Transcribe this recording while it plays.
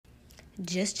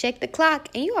Just check the clock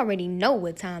and you already know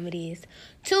what time it is.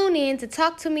 Tune in to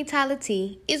Talk to Me Tyler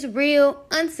T. It's real,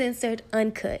 uncensored,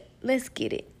 uncut. Let's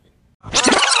get it.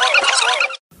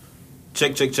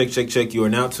 Check. You are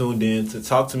now tuned in to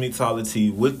Talk to Me Tyler T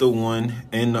with the one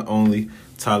and the only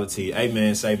Tyler T. Hey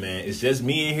man, it's just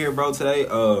me in here, bro, today.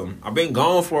 I've been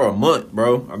gone for a month,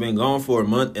 bro.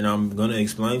 And I'm gonna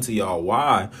explain to y'all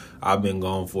why I've been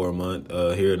gone for a month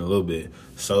here in a little bit.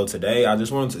 So today I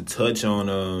just wanted to touch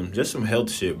on just some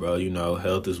health shit, bro. You know,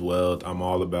 health is wealth. I'm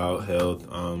all about health.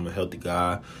 I'm a healthy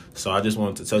guy. So I just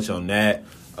wanted to touch on that.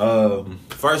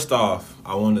 First off,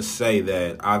 I want to say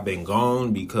that I've been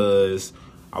gone because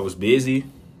I was busy,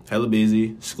 hella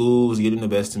busy. School was getting the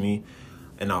best of me.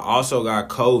 And I also got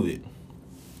COVID.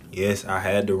 Yes, I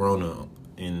had the Rona,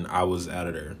 and I was out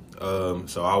of there.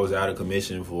 So I was out of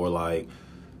commission for like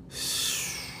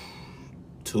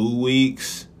 2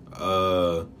 weeks.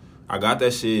 I got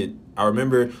that shit. I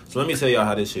remember. So let me tell y'all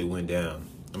how this shit went down.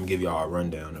 I'm gonna give y'all a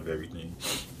rundown of everything.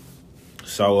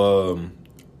 So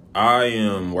I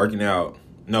am working out.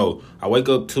 No, I wake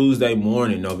up Tuesday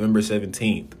morning, November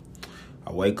 17th.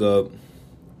 I wake up.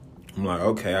 I'm like,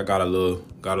 okay, I got a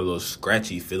little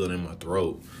scratchy feeling in my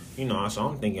throat. You know, so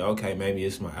I'm thinking, okay, maybe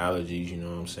it's my allergies, you know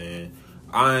what I'm saying?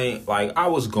 I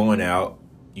was going out,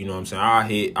 you know what I'm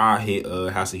saying? I hit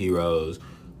House of Heroes,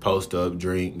 post up,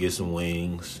 drink, get some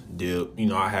wings, dip. You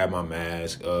know, I had my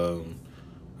mask.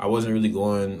 I wasn't really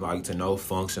going like to no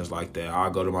functions like that. I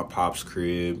go to my pop's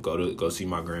crib, go see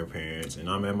my grandparents, and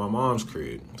I'm at my mom's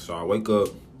crib. So I wake up,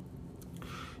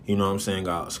 you know what I'm saying,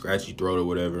 got a scratchy throat or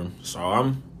whatever. So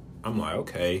I'm like,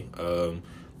 okay,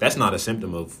 that's not a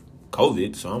symptom of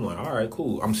COVID. So I'm like, all right,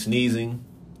 cool. I'm sneezing.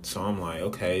 So I'm like,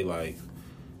 okay, like,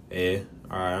 all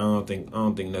right. I don't think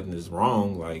nothing is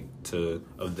wrong, like to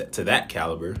that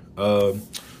caliber.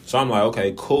 So I'm like,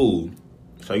 okay, cool.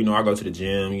 So, you know, I go to the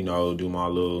gym, you know, do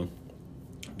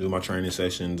my training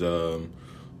sessions,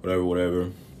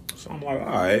 whatever. So I'm like, all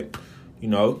right, you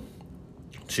know,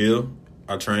 chill.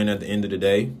 I train at the end of the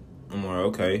day. I'm like,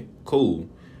 okay, cool.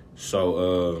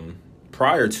 So,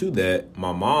 prior to that,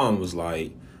 my mom was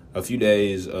like a few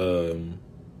days,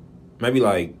 maybe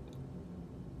like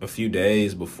a few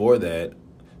days before that.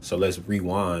 So let's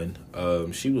rewind.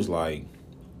 She was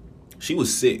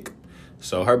sick.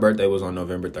 So her birthday was on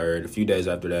November 3rd. A few days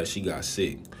after that, she got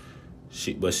sick.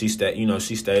 She stayed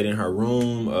in her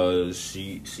room.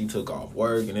 She took off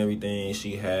work and everything.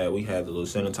 We had the little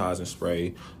sanitizing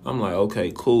spray. I'm like,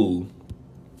 okay, cool.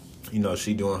 You know,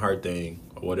 she doing her thing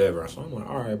or whatever. So I'm like,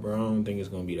 all right, bro, I don't think it's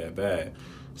going to be that bad.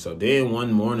 So then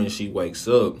one morning she wakes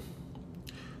up.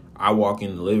 I walk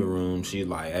in the living room. She's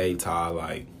like, hey, Ty,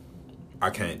 like,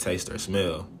 I can't taste or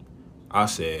smell. I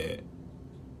said,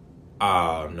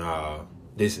 oh, no,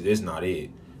 this not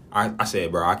it. I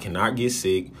said, bro, I cannot get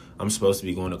sick. I'm supposed to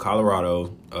be going to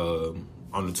Colorado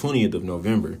on the 20th of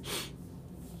November.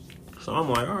 So I'm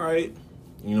like, all right.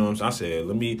 You know what I'm saying? I said,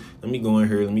 let me go in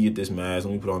here. Let me get this mask.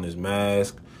 Let me put on this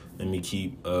mask. Let me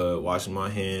keep washing my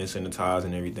hands,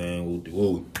 sanitizing everything.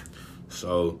 Woo.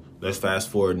 So let's fast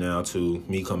forward now to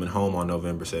me coming home on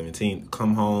November 17th.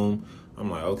 Come home.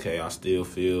 I'm like, okay, I still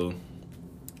feel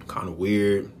kind of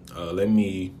weird. Let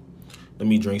me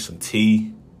drink some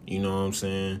tea. You know what I'm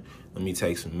saying? Let me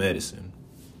take some medicine.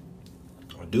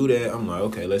 I do that. I'm like,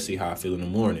 okay, let's see how I feel in the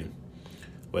morning.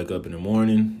 Wake up in the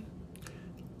morning.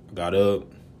 Got up,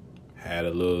 had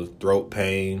a little throat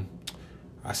pain.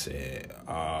 I said,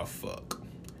 fuck.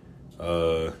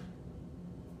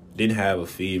 Didn't have a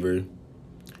fever.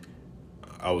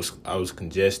 I was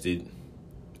congested,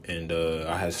 and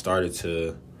I had started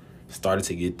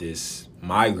to get this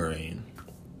migraine.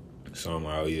 So I'm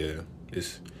like, oh yeah,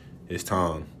 it's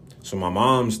time. So my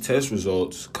mom's test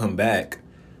results come back,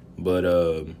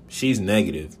 but she's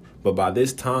negative. But by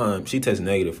this time, she tested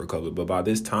negative for COVID. But by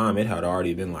this time, it had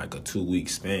already been like a 2-week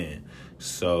span.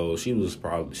 So she was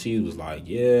like,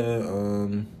 yeah,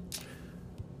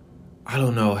 I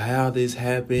don't know how this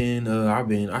happened. I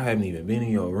haven't even been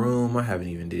in your room. I haven't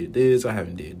even did this. I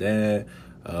haven't did that.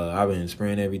 I've been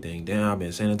spraying everything down. I've been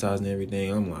sanitizing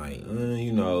everything. I'm like,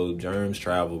 you know, germs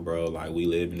travel, bro. Like, we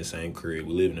live in the same crib.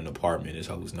 We live in an apartment. This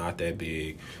house is not that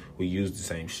big. We use the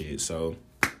same shit. So,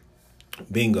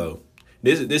 bingo.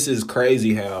 This is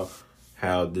crazy how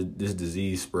this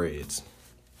disease spreads.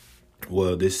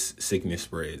 Well, this sickness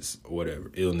spreads,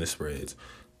 whatever, illness spreads.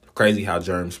 Crazy how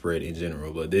germs spread in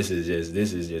general, but this is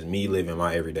just me living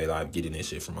my everyday life, getting this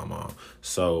shit from my mom.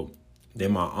 So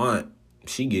then my aunt,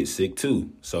 she gets sick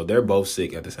too. So they're both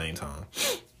sick at the same time.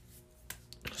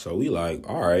 So we like,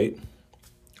 all right.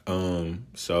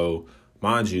 So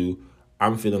mind you,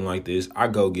 I'm feeling like this. I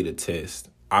go get a test.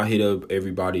 I hit up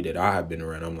everybody that I have been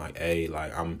around. I'm like, hey,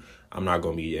 like I'm not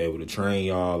gonna be able to train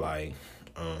y'all. Like,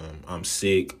 I'm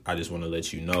sick. I just want to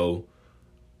let you know.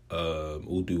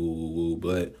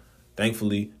 But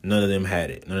thankfully, none of them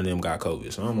had it. None of them got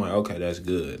COVID. So I'm like, okay, that's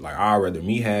good. Like, I'd rather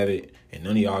me have it and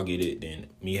none of y'all get it than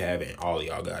me have it and all of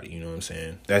y'all got it. You know what I'm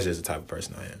saying? That's just the type of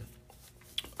person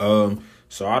I am.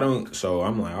 So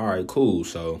I'm like, all right, cool.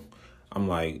 So I'm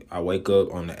like, I wake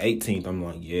up on the 18th. I'm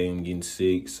like, yeah, I'm getting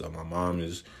sick. So my mom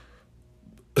is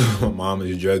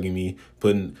drugging me,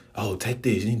 take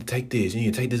this. You need to take this. You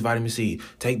need to take this vitamin C.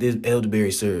 Take this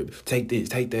elderberry syrup. Take this,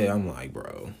 take that. I'm like,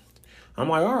 bro. I'm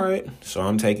like, all right. So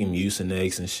I'm taking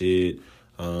Mucinex and shit.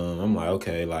 I'm like,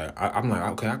 okay, like I'm like,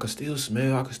 okay, I could still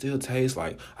smell, I could still taste,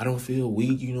 like I don't feel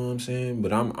weak, you know what I'm saying?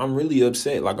 But I'm really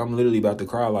upset, like I'm literally about to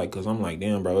cry, like, cause I'm like,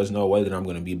 damn, bro, there's no way that I'm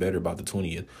gonna be better about the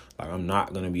 20th. Like I'm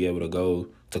not gonna be able to go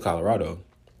to Colorado.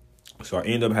 So I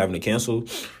end up having to cancel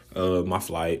my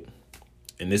flight.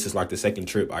 And this is like the second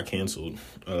trip I canceled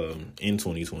in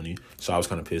 2020. So I was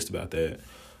kind of pissed about that.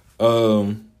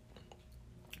 So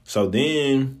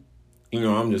then,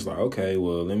 I'm just like, okay,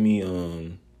 well, let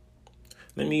me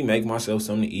make myself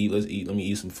something to eat. Let's eat. Let me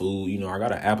eat some food. I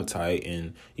got an appetite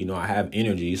and, I have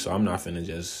energy. So I'm not finna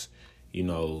just,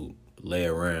 lay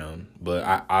around. But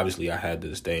I had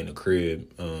to stay in the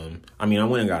crib. I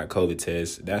went and got a COVID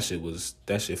test. That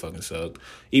shit fucking sucked.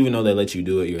 Even though they let you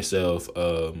do it yourself,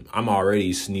 I'm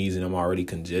already sneezing. I'm already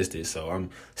congested. So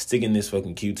I'm sticking this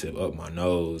fucking Q-tip up my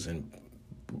nose and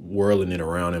whirling it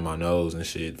around in my nose and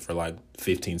shit for like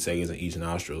 15 seconds in each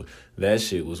nostril. That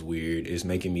shit was weird. It's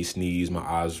making me sneeze. My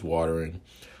eyes watering.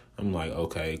 I'm like,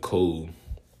 okay, cool.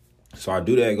 So I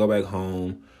do that, go back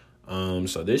home.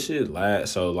 So this shit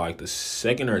lasts. So like the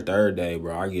second or third day,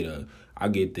 bro, I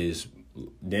get this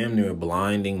damn near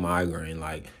blinding migraine.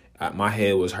 Like my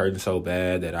head was hurting so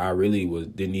bad that I really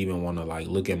didn't even want to like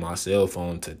look at my cell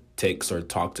phone to text or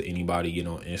talk to anybody,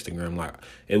 on Instagram. Like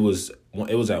it was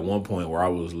at one point where I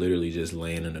was literally just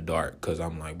laying in the dark because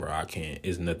I'm like, bro, I can't.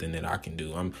 It's nothing that I can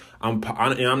do. I'm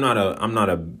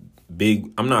not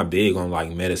big on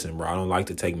like medicine, bro. I don't like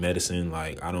to take medicine.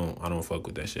 Like I don't fuck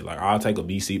with that shit. Like I'll take a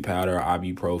BC powder,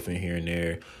 ibuprofen here and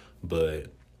there, but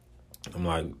I'm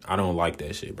like, I don't like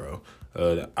that shit, bro.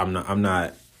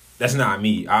 That's not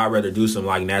me. I'd rather do some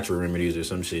like natural remedies or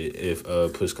some shit if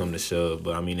push come to shove.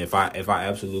 But if I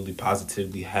absolutely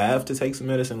positively have to take some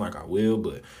medicine, like I will,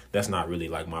 but that's not really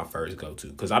like my first go to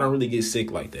because I don't really get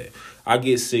sick like that. I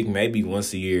get sick maybe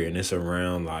once a year, and it's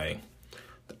around like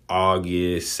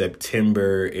August,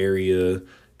 September area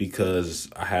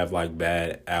because I have like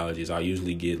bad allergies. I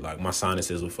usually get like my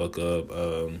sinuses will fuck up.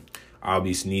 I'll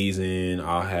be sneezing.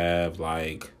 I'll have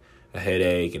like a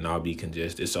headache and I'll be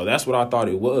congested. So that's what I thought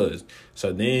it was.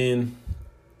 So then,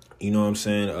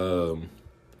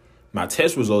 my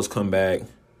test results come back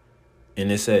and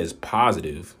it says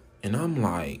positive. And I'm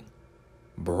like,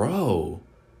 bro,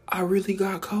 I really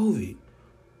got COVID.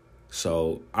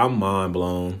 So I'm mind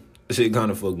blown. Shit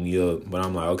kind of fucked me up, but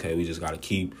I'm like, okay, we just gotta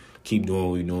keep doing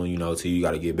what we're doing, till you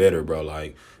gotta get better, bro.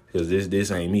 Like, cause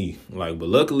this ain't me. Like, but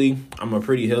luckily, I'm a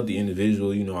pretty healthy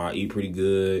individual. I eat pretty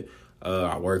good.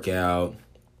 I work out.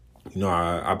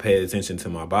 I pay attention to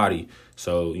my body.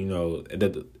 So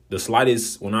the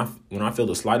slightest when I feel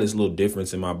the slightest little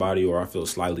difference in my body or I feel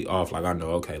slightly off, like I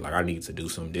know, okay, like I need to do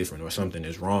something different or something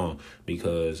is wrong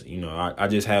because I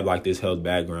just have like this health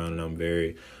background and I'm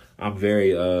very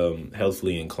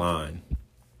healthfully inclined.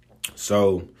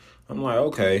 So I'm like,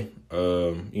 okay,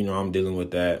 I'm dealing with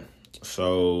that.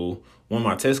 So when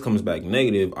my test comes back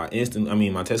negative,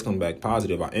 my test comes back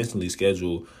positive, I instantly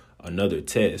schedule another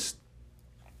test.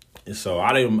 And so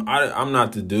I'm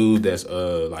not the dude that's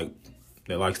like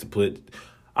that likes to put.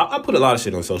 I put a lot of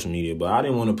shit on social media, but I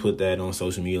didn't want to put that on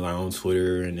social media, like on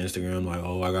Twitter and Instagram, like,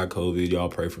 oh, I got COVID, y'all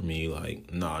pray for me.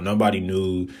 Like, nah,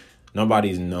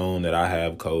 nobody's known that I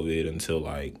have COVID until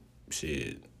like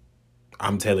shit.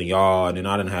 I'm telling y'all, and then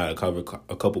I done had a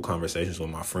couple conversations with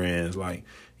my friends, like,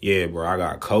 yeah, bro, I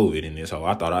got COVID in this hole.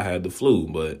 I thought I had the flu,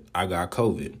 but I got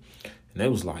COVID. And they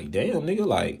was like, damn, nigga,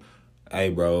 like, hey,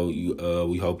 bro,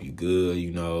 we hope you good,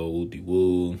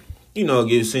 woo-de-woo.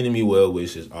 Sending me well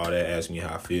wishes, all that, asking me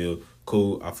how I feel.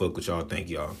 Cool, I fuck with y'all, thank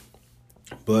y'all.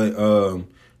 But,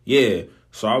 yeah,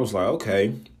 so I was like,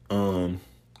 okay. So,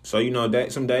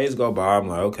 that some days go by, I'm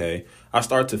like, okay. I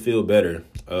start to feel better.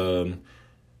 A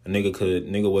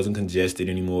nigga wasn't congested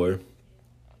anymore.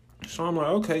 So I'm like,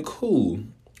 okay, cool.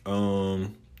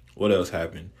 What else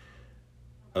happened?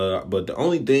 But the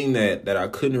only thing that I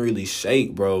couldn't really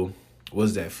shake, bro,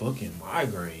 was that fucking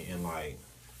migraine. And like,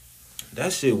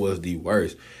 That shit was the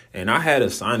worst. And I had a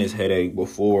sinus headache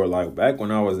before, like back when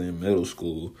I was in middle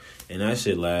school, and that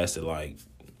shit lasted like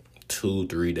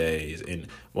 2-3 days. And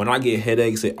when I get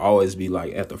headaches, it always be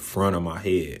like at the front of my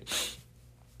head.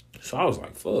 So I was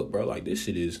like, fuck, bro, like this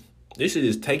shit is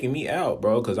taking me out,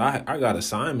 bro, because I got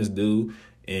assignments due,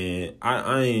 and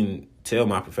I ain't tell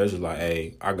my professors like,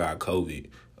 hey, I got COVID.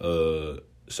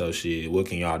 So shit, what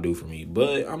can y'all do for me?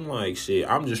 But I'm like, shit,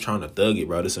 I'm just trying to thug it,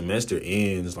 bro. The semester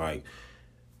ends like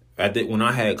when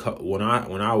I had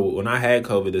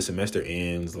COVID, the semester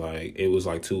ends like it was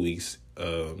like 2 weeks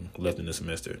left in the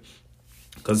semester.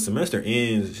 Cause the semester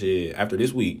ends shit after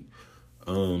this week.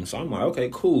 So I'm like, okay,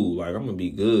 cool. Like I'm gonna be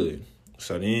good.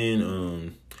 So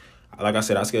then like I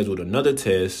said, I scheduled another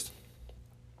test.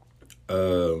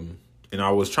 And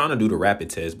I was trying to do the rapid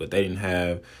test, but they didn't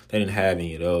have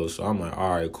any of those. So I'm like,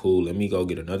 all right, cool. Let me go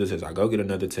get another test. I go get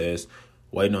another test,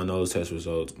 waiting on those test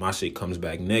results. My shit comes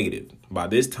back negative. By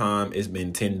this time, it's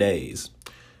been 10 days.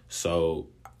 So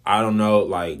I don't know.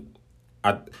 Like,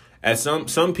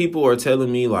 some people are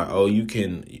telling me like, oh, you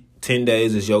can 10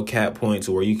 days is your cap point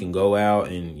to where you can go out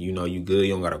and you good.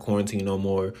 You don't got to quarantine no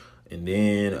more. And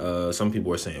then some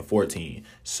people are saying 14.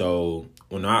 So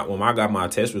when I got my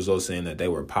test results saying that they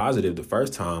were positive the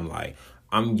first time, like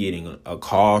I'm getting a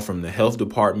call from the health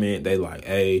department. They like,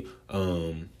 hey,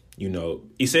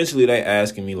 essentially they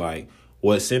asking me like,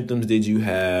 what symptoms did you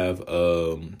have?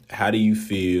 How do you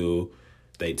feel?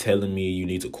 They telling me you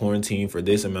need to quarantine for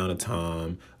this amount of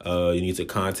time. You need to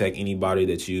contact anybody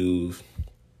that you've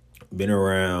been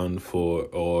around for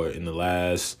or in the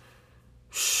last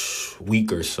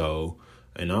week or so.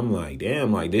 And I'm like,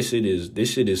 damn, like this shit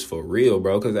is for real,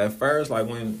 bro. Because at first, like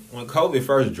when COVID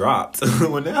first dropped,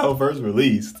 when that whole first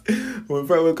released, when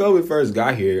COVID first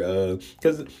got here,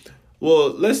 because I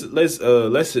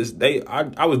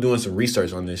was doing some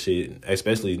research on this shit,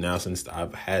 especially now since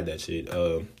I've had that shit.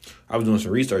 I was doing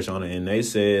some research on it, and they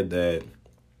said that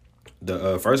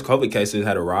the first COVID cases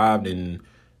had arrived in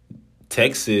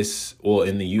Texas or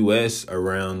in the U.S.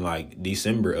 around like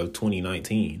December of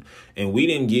 2019. And we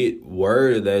didn't get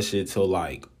word of that shit till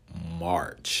like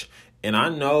March. And I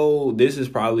know this is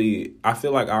probably, I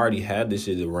feel like I already had this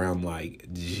shit around like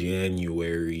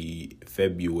January,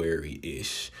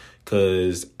 February-ish.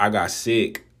 Because I got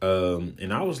sick.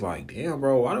 And I was like, damn,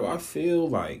 bro, why do I feel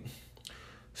like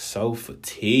so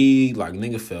fatigued? Like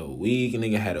nigga felt weak, and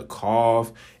nigga had a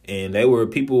cough. And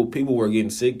people were getting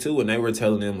sick too, and they were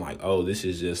telling them like, oh, this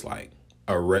is just like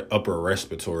a upper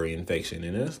respiratory infection.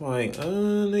 And it's like,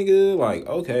 nigga, like,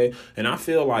 okay. And I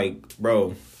feel like,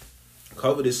 bro,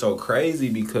 COVID is so crazy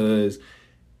because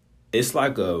it's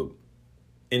like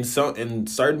in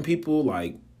certain people,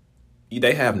 like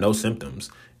they have no symptoms,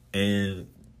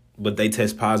 but they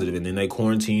test positive, and then they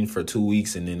quarantine for 2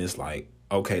 weeks, and then it's like,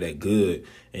 okay, they good.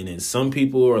 And then some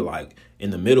people are like in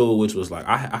the middle, which was like,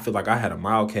 I feel like I had a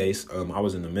mild case. I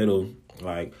was in the middle.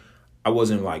 Like I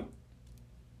wasn't like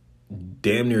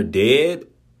damn near dead,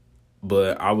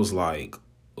 but I was like,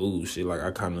 ooh, shit. Like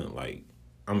I kind of like,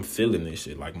 I'm feeling this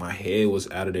shit. Like my head was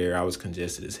out of there. I was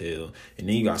congested as hell. And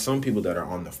then you got some people that are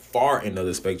on the far end of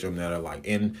the spectrum that are like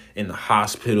in the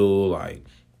hospital, like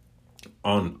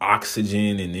on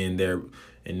oxygen, and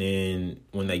then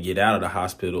when they get out of the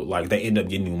hospital, like they end up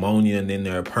getting pneumonia, and then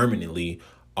they're permanently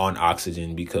on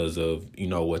oxygen because of,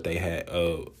 what they had,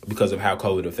 because of how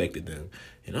COVID affected them.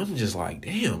 And I'm just like,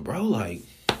 damn, bro, like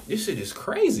this shit is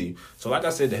crazy. So like I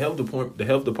said, the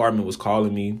health department was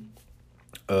calling me.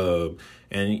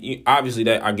 And obviously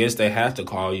that, I guess they have to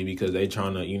call you because they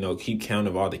trying to, keep count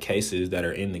of all the cases that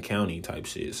are in the county type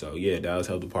shit. So yeah, Dallas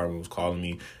Health Department was calling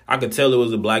me. I could tell it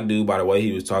was a black dude by the way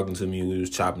he was talking to me. We was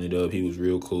chopping it up. He was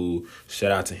real cool.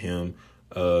 Shout out to him.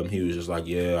 He was just like,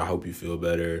 yeah, I hope you feel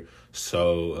better.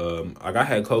 So, like I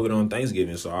had COVID on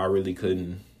Thanksgiving, so I really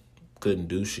couldn't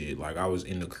do shit. Like I was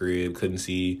in the crib, couldn't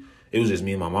see. It was just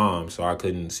me and my mom, so I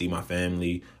couldn't see my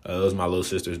family. It was my little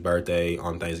sister's birthday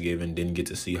on Thanksgiving. Didn't get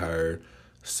to see her.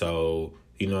 So,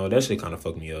 that shit kind of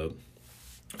fucked me up.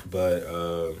 But,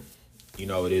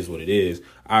 it is what it is.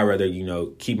 I'd rather,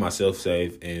 keep myself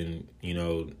safe and,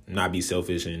 not be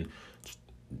selfish and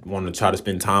want to try to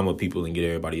spend time with people and get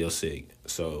everybody else sick.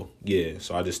 So, yeah.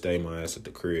 So, I just stayed my ass at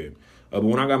the crib. But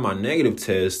when I got my negative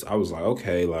test, I was like,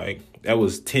 okay, like, that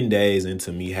was 10 days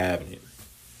into me having it.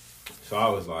 So I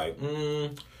was like,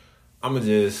 I'm gonna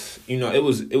just, it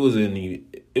was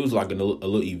like a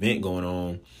little event going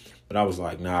on, but I was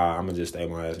like, nah, I'm gonna just stay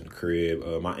my ass in the crib.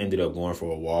 I ended up going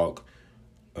for a walk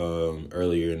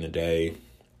earlier in the day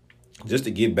just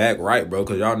to get back right, bro,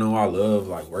 because y'all know I love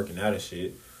like working out and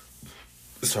shit.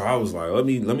 So I was like, let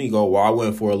me go. Well, I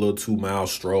went for a little 2-mile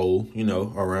stroll,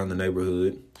 around the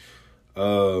neighborhood.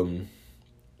 Burn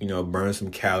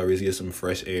some calories, get some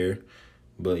fresh air.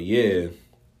 But yeah,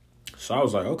 so I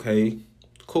was like, okay,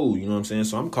 cool. You know what I'm saying?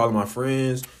 So I'm calling my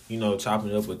friends, chopping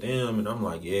it up with them. And I'm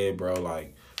like, yeah, bro,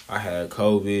 like, I had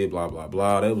COVID, blah, blah,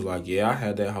 blah. They was like, yeah, I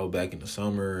had that hoe back in the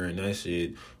summer. And that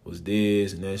shit was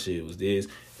this and that shit was this.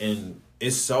 And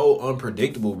it's so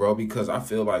unpredictable, bro, because I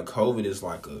feel like COVID is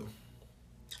like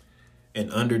an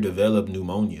underdeveloped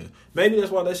pneumonia. Maybe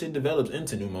that's why that shit develops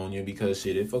into pneumonia, because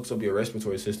shit, it fucks up your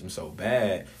respiratory system so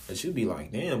bad that you be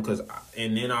like, damn.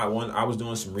 And then I was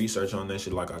doing some research on that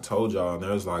shit, like I told y'all, and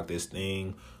there was like this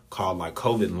thing called like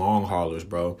COVID long haulers,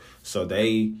 bro. So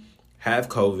they have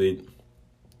COVID,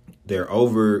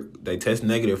 they test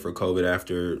negative for COVID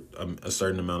after a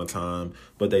certain amount of time,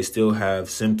 but they still have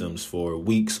symptoms for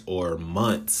weeks or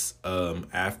months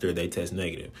after they test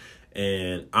negative.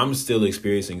 And I'm still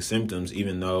experiencing symptoms,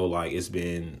 even though like it's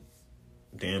been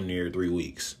damn near 3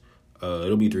 weeks.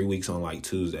 It'll be 3 weeks on like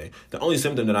Tuesday. The only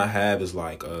symptom that I have is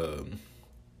like really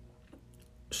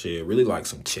like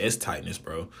some chest tightness,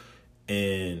 bro.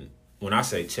 And when I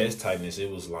say chest tightness,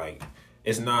 it was like,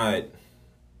 it's not,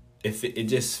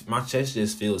 my chest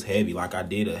just feels heavy. Like I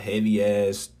did a heavy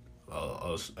ass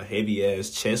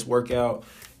chest workout,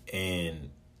 and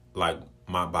like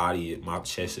my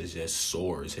chest is just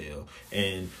sore as hell.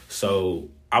 And so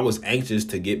I was anxious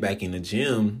to get back in the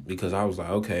gym, because I was like,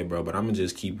 okay, bro, but I'm gonna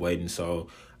just keep waiting. So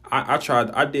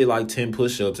I did like 10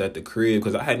 push-ups at the crib,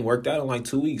 because I hadn't worked out in like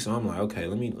 2 weeks. So I'm like, okay,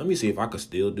 let me see if I could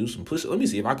still do some push-ups. Let me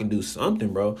see if I can do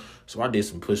something, bro. So I did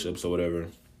some push-ups or whatever.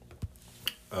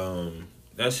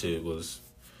 That shit was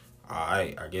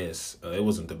alright, I guess. It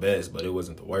wasn't the best, but it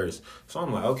wasn't the worst. So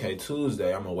I'm like, okay,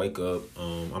 Tuesday, I'm gonna wake up.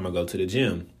 I'm gonna go to the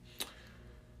gym.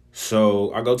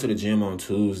 So I go to the gym on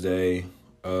Tuesday,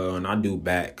 and I do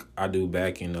back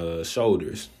and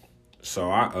shoulders.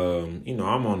 So I'm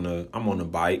on the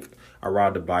bike. I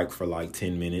ride the bike for like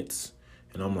 10 minutes,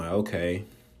 and I'm like, okay.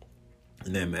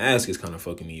 And that mask is kind of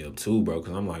fucking me up too, bro,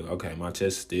 because I'm like, okay, my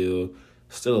chest still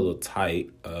a little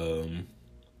tight,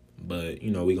 but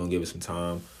we gonna give it some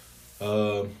time.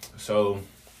 So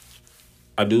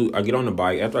I get on the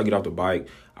bike. After I get off the bike,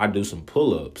 I do some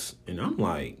pull-ups, and I'm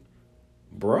like,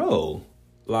 bro,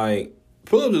 like,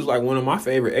 pull-ups is like one of my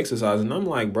favorite exercises. And I'm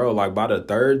like, bro, like by the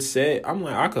third set, I'm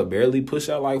like, I could barely push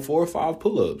out like 4 or 5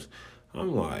 pull-ups.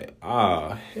 I'm like,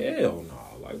 hell no.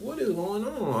 Like, what is going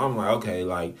on? I'm like, okay,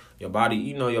 like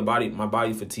my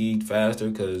body fatigued faster,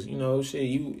 because,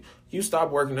 shit, you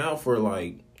stop working out for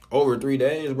like over 3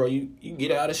 days, bro, you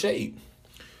get out of shape.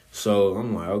 So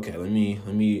I'm like, okay, let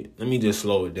me just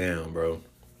slow it down, bro.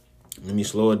 Let me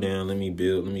slow it down. Let me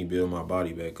build my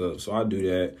body back up. So I do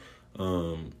that.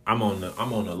 I'm on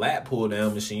the lat pull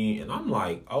down machine, and I'm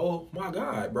like, oh my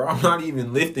God, bro, I'm not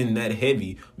even lifting that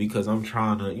heavy, because I'm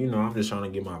trying to, I'm just trying to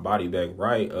get my body back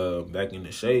right, back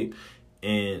into shape.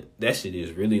 And that shit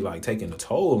is really like taking a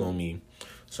toll on me.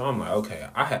 So I'm like, okay,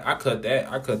 I cut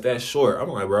that short. I'm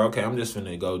like, bro, okay, I'm just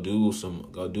finna go do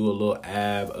a little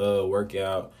ab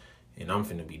workout, and I'm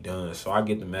finna be done. So I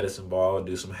get the medicine ball,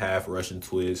 do some half Russian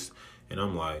twists, and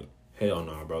I'm like, hell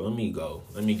no, bro, let me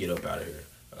get up out of here,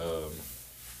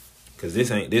 cause this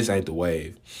ain't the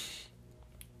wave.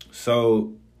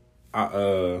 So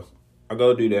I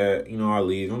go do that, I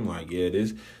leave. I'm like, yeah,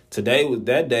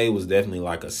 that day was definitely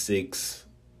like a 6,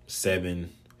 7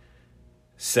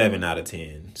 out of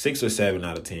 10, 6 or 7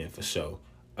 out of 10 for sure.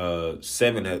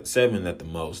 7 at the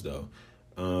most though.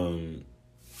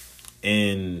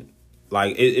 And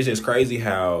like it's just crazy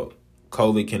how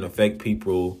COVID can affect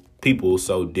people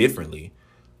so differently.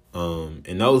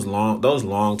 And those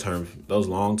long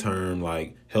term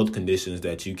like health conditions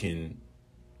that you can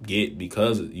get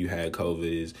because you had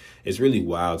COVID is really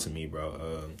wild to me,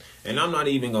 bro. And I'm not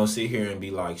even gonna sit here and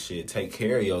be like, shit, take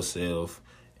care of yourself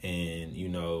and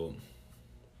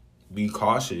be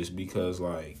cautious, because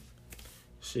like,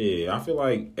 shit, I feel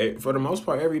like for the most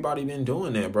part everybody been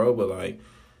doing that, bro. But like,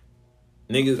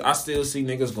 niggas, I still see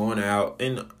niggas going out,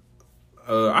 and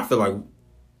I feel like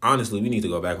honestly we need to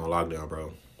go back on lockdown,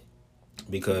 bro.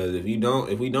 Because if we don't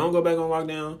go back on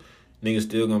lockdown, niggas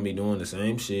still gonna be doing the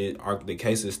same shit. The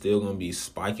cases still gonna be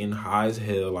spiking high as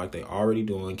hell like they already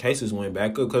doing. Cases went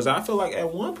back up, because I feel like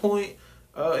at one point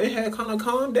it had kind of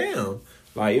calmed down.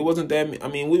 Like it wasn't that. I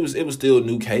mean, it was still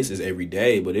new cases every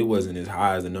day, but it wasn't as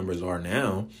high as the numbers are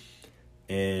now.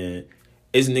 And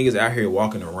it's niggas out here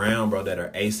walking around, bro, that are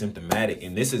asymptomatic,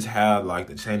 and this is how like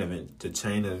the chain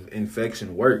of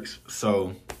infection works.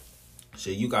 So,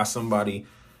 shit, you got somebody.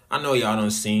 I know y'all done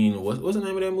seen what's the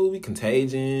name of that movie?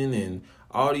 Contagion and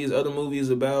all these other movies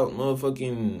about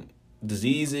motherfucking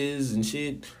diseases and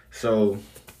shit. So,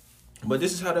 but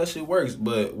this is how that shit works.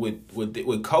 But with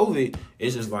COVID,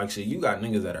 it's just like shit. You got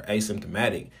niggas that are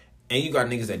asymptomatic, and you got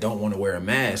niggas that don't want to wear a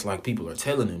mask like people are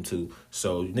telling them to.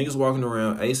 So niggas walking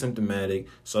around asymptomatic.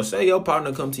 So say your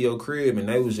partner come to your crib and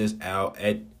they was just out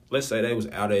at, let's say they was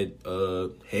out at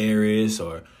Harris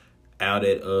or out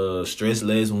at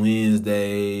Stressless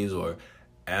Wednesdays or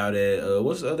out at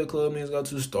what's the other club niggas go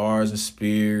to? Stars and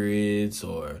Spirits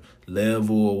or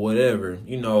Level or whatever.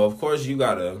 You know, of course you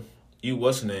gotta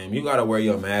what's the name? You gotta wear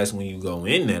your mask when you go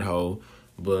in that hole,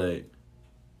 but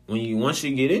once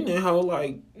you get in that hole,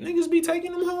 like niggas be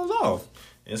taking them hoes off.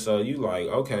 And so you like,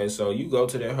 okay, so you go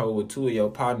to that hole with two of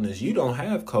your partners. You don't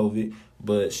have COVID,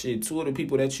 but shit, two of the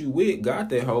people that you with got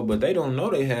that hole, but they don't know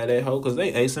they had that hole because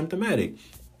they asymptomatic.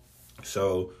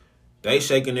 So they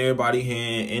shaking everybody's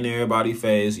hand in everybody's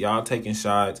face. Y'all taking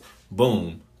shots.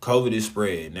 Boom. COVID is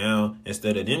spread. Now,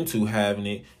 instead of them two having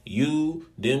it, you,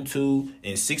 them two,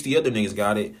 and 60 other niggas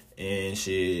got it. And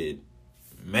shit,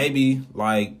 maybe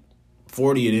like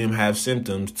 40 of them have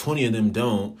symptoms. 20 of them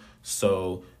don't.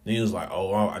 So niggas like,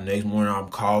 oh, next morning I'm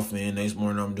coughing. Next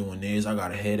morning I'm doing this. I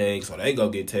got a headache. So they go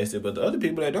get tested. But the other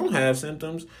people that don't have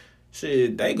symptoms,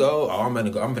 shit, they go, oh, I'm gonna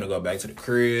go back to the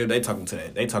crib. They talking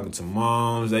to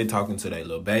moms, they talking to their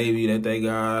little baby that they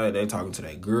got, they talking to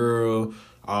that girl,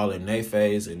 all in their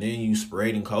face, and then you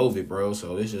spreading COVID, bro.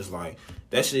 So it's just like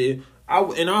that shit. I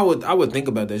would think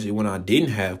about that shit when I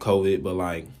didn't have COVID, but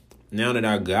like now that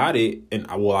I got it and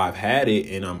I've had it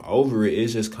and I'm over it,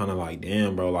 it's just kind of like,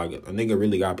 damn, bro, like a nigga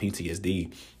really got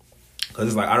PTSD. Cause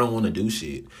it's like I don't want to do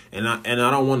shit, and I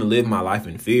don't want to live my life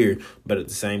in fear, but at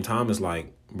the same time, it's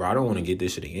like, bro, I don't want to get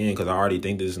this shit again because I already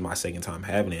think this is my second time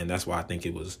having it, and that's why I think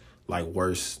it was like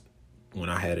worse when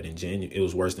I had it in January. It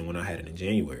was worse than when I had it in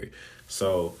January.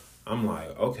 So I'm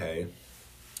like, okay,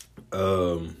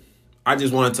 I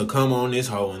just wanted to come on this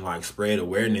hoe and like spread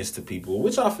awareness to people,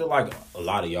 which I feel like a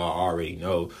lot of y'all already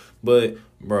know. But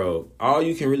bro, all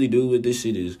you can really do with this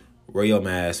shit is wear your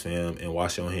mask, fam, and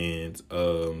wash your hands.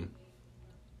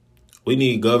 We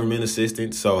need government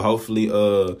assistance, so hopefully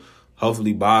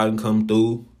Biden come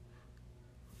through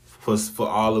for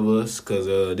all of us, cause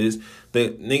the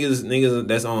niggas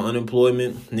that's on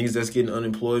unemployment, niggas that's getting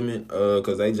unemployment,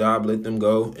 cause they job let them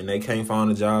go and they can't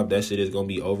find a job. That shit is gonna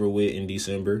be over with in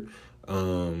December.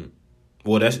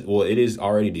 It is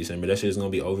already December. That shit is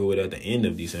gonna be over with at the end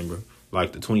of December,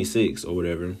 like the 26th or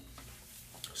whatever.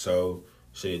 So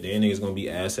shit, then niggas gonna be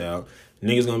ass out.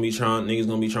 Niggas gonna be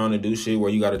trying to do shit where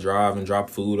you gotta drive and drop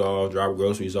food off, drop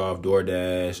groceries off,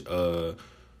 DoorDash,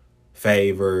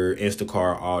 Favor,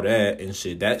 Instacart, all that and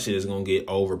shit. That shit is gonna get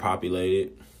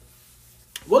overpopulated.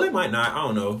 Well, it might not. I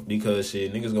don't know, because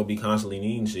shit, niggas gonna be constantly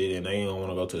needing shit and they ain't gonna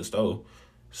want to go to the store.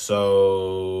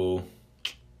 So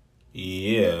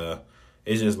yeah,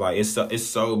 it's just like it's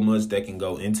so much that can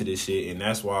go into this shit, and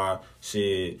that's why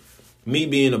shit. Me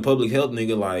being a public health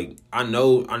nigga, like I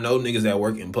know niggas that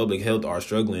work in public health are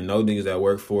struggling. No niggas that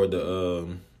work for the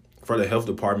health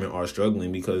department are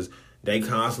struggling because they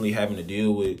constantly having to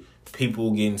deal with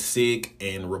people getting sick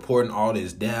and reporting all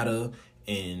this data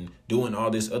and doing all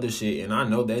this other shit. And I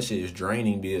know that shit is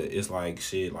draining. But it's like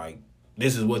shit, like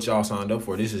this is what y'all signed up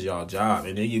for. This is y'all job.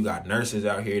 And then you got nurses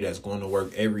out here that's going to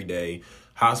work every day.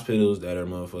 Hospitals that are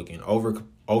motherfucking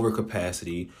over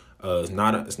capacity. It's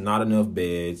not enough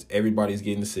beds. Everybody's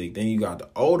getting sick. Then you got the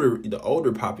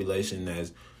older population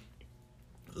that's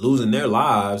losing their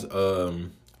lives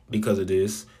because of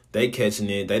this. They catching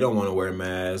it. They don't want to wear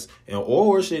masks,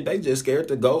 or shit. They just scared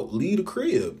to go leave the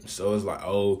crib. So it's like,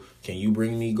 oh, can you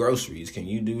bring me groceries? Can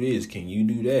you do this? Can you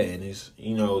do that? And it's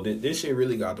this shit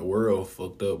really got the world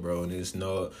fucked up, bro. And it's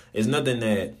nothing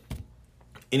that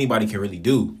anybody can really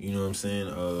do. You know what I'm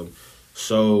saying?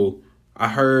 So I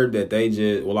heard that they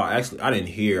just, I didn't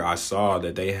hear. I saw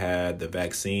that they had the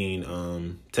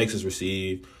vaccine. Texas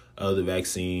received the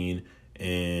vaccine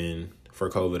and for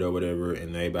COVID or whatever,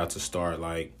 and they about to start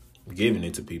like giving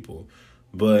it to people.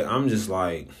 But I'm just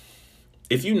like,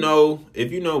 if you know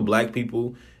black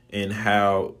people and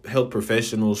how health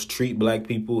professionals treat black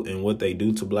people and what they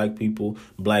do to black people,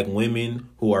 black women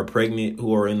who are pregnant,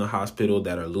 who are in the hospital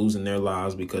that are losing their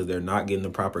lives because they're not getting the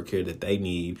proper care that they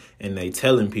need, and they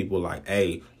telling people like,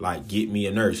 hey, like, get me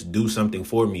a nurse, do something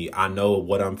for me. I know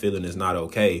what I'm feeling is not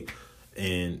okay.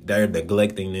 And they're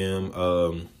neglecting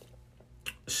them.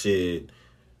 Shit.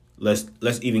 Let's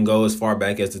even go as far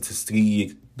back as the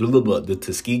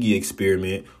Tuskegee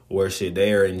experiment, where shit,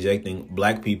 they are injecting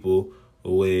black people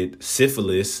with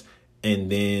syphilis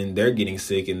and then they're getting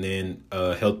sick, and then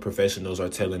health professionals are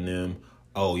telling them,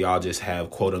 oh, y'all just have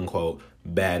quote unquote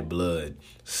bad blood.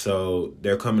 So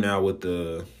they're coming out with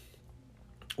the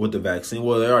vaccine.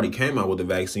 Well, they already came out with the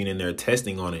vaccine, and they're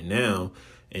testing on it now.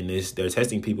 And they're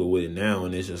testing people with it now,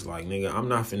 and it's just like, nigga, I'm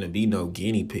not finna be no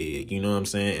guinea pig. You know what I'm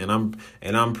saying?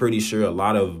 And I'm pretty sure a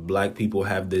lot of black people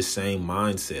have this same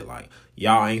mindset. Like,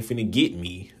 y'all ain't finna get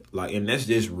me. Like, and that's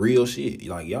just real shit.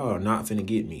 Like, y'all are not finna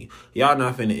get me. Y'all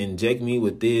not finna inject me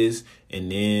with this,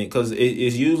 and then because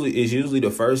it's usually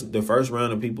the first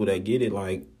round of people that get it.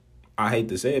 Like, I hate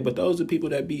to say it, but those are people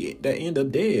that end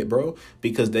up dead, bro,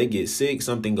 because they get sick,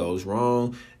 something goes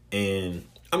wrong, and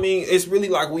I mean, it's really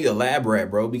like we a lab rat,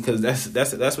 bro, because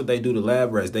that's what they do to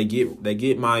lab rats. They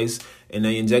get mice and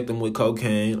they inject them with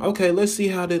cocaine. Okay, let's see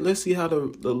how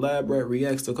the lab rat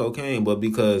reacts to cocaine. But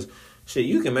because shit,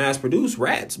 you can mass produce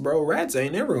rats, bro. Rats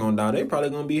ain't never gonna die. They probably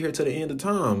gonna be here to the end of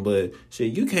time. But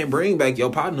shit, you can't bring back your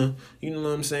partner. You know what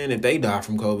I'm saying? If they die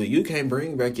from COVID, you can't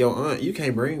bring back your aunt. You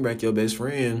can't bring back your best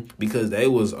friend because they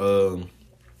was on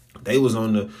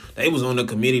the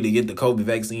committee to get the COVID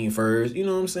vaccine first. You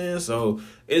know what I'm saying? So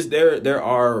there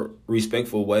are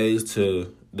respectful ways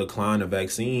to decline a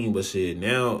vaccine, but shit,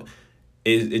 now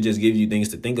it just gives you things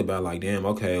to think about. Like, damn,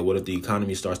 okay, what if the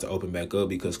economy starts to open back up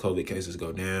because COVID cases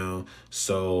go down?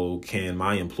 So can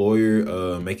my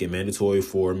employer make it mandatory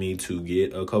for me to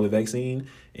get a COVID vaccine?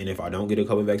 And if I don't get a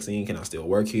COVID vaccine, can I still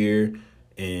work here?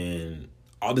 And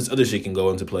all this other shit can go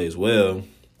into play as well.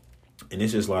 And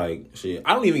it's just like, shit,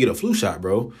 I don't even get a flu shot,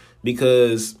 bro,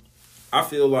 because I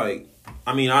feel like,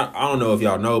 I mean, I don't know if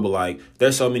y'all know, but like,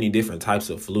 there's so many different types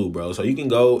of flu, bro. So you can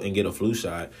go and get a flu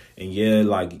shot, and yeah,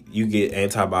 like, you get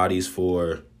antibodies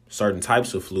for certain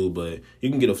types of flu, but you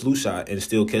can get a flu shot and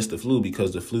still catch the flu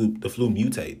because the flu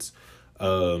mutates.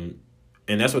 And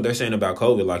that's what they're saying about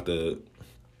COVID. Like, the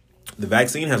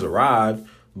vaccine has arrived,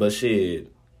 but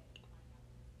shit,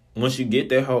 once you get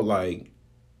that whole, like,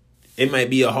 it might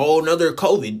be a whole nother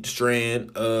COVID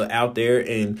strand out there.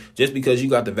 And just because you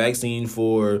got the vaccine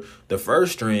for the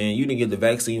first strand, you didn't get the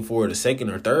vaccine for the second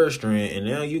or third strand. And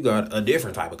now you got a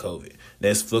different type of COVID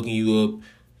that's fucking you up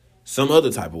some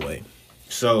other type of way.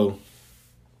 So,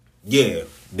 yeah,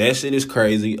 that shit is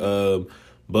crazy.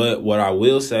 But what I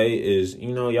will say is,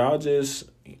 you know, y'all just,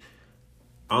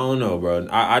 I don't know, bro.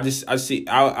 I see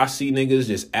niggas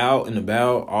just out and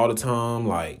about all the time,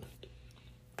 like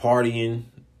partying.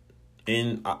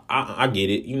 And I get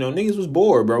it. You know, niggas was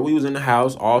bored, bro. We was in the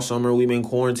house all summer. We been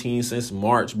quarantined since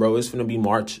March, bro. It's finna be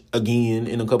March again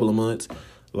in a couple of months.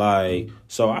 Like,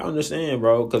 so I understand,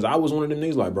 bro, because I was one of them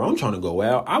niggas like, bro, I'm trying to go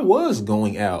out. I was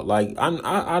going out. Like,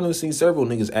 I done seen several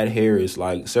niggas at Harris,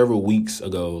 like, several weeks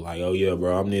ago. Like, oh, yeah,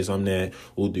 bro, I'm this, I'm that.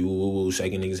 Woo,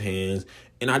 shaking niggas' hands.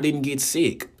 And I didn't get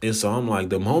sick. And so I'm like,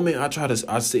 the moment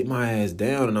I sit my ass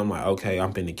down and I'm like, okay,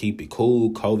 I'm finna keep it cool.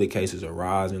 COVID cases are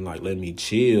rising. Like, let me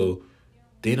chill.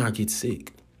 Then I get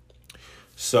sick.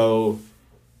 So,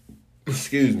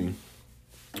 excuse me.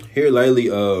 Here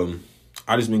lately,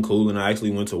 I just been cool, and I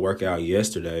actually went to work out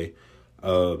yesterday.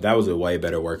 That was a way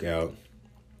better workout.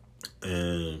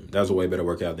 And that was a way better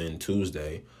workout than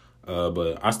Tuesday.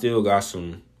 But I still got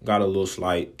a little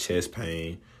slight chest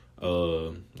pain.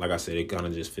 Like I said, it kind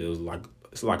of just feels like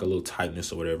it's like a little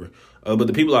tightness or whatever. But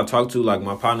the people I talked to, like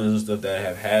my partners and stuff that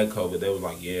have had COVID, they was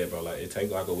like, yeah, bro, like it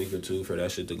take like a week or two for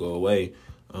that shit to go away.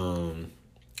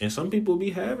 And some people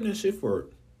be having that shit for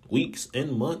weeks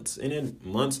and then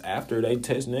months after they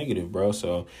test negative, bro.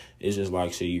 So it's just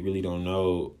like, shit, you really don't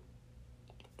know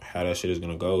how that shit is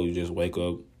gonna go. You just wake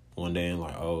up one day and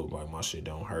like, oh, like my shit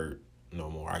don't hurt no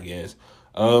more, I guess.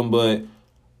 But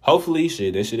hopefully,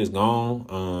 shit, that shit is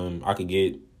gone. I could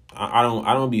get. I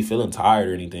don't be feeling tired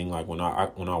or anything. Like when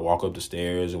I walk up the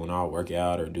stairs or when I work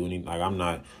out or do anything. Like I'm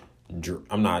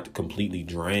not completely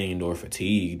drained or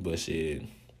fatigued, but shit,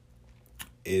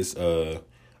 it's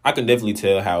I can definitely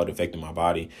tell how it affected my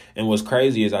body. And what's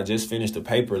crazy is I just finished a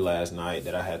paper last night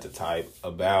that I had to type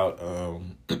about.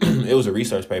 It was a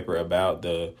research paper about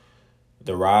the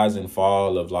rise and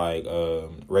fall of like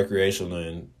recreational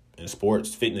and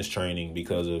sports fitness training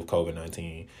because of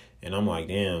COVID-19. And I'm like,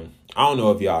 damn, I don't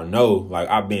know if y'all know, like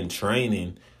I've been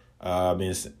training, I've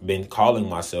been calling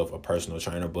myself a personal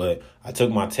trainer, but I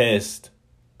took my test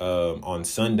on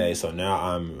Sunday, so now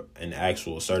I'm an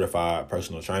actual certified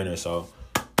personal trainer. So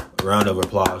a round of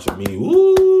applause for me.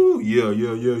 Woo!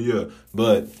 Yeah.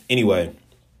 But anyway,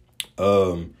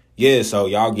 yeah, so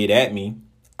y'all get at me.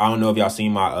 I don't know if y'all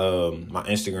seen my my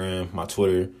Instagram, my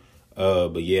Twitter,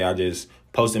 but yeah, I just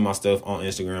posting my stuff on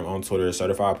Instagram, on Twitter,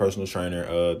 certified personal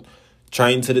trainer,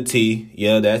 train to the T.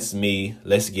 Yeah, that's me.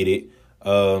 Let's get it.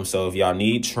 So if y'all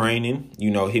need training,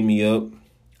 hit me up.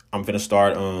 I'm gonna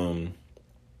start up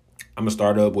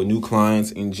with new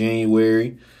clients in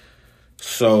January.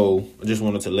 So I just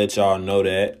wanted to let y'all know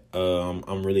that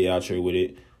I'm really out here with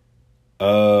it.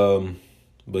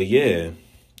 But yeah,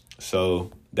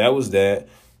 so that was that.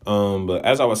 But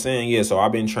as I was saying, yeah, so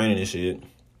I've been training and shit.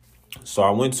 So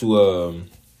I went to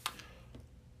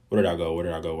where did I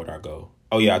go?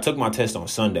 Oh yeah, I took my test on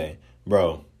Sunday,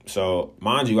 bro. So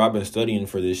mind you, I've been studying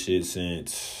for this shit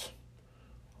since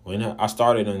when I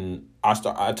started.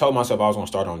 I told myself I was gonna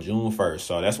start on June 1st.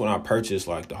 So that's when I purchased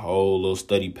like the whole little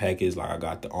study package. Like I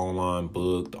got the online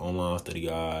book, the online study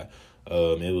guide.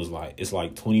 It's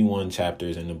like 21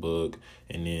 chapters in the book,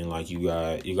 and then like you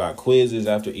got quizzes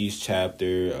after each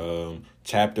chapter,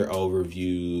 chapter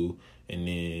overview, and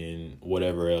then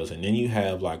whatever else, and then you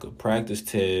have like a practice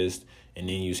test, and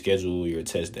then you schedule your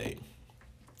test date.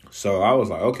 So I was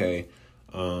like, okay,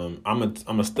 I'm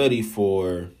gonna study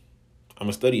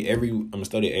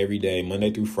every day,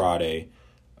 Monday through Friday,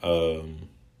 and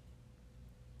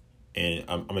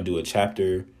I'm gonna do a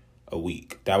chapter a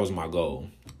week. That was my goal.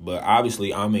 But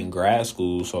obviously I'm in grad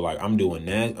school, so like I'm doing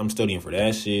that. I'm studying for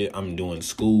that shit. I'm doing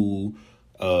school.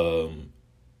 I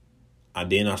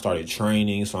started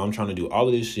training, so I'm trying to do all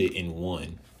of this shit in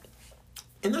one.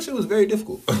 And that shit was very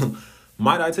difficult,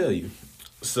 might I tell you.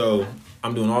 So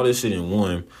I'm doing all this shit in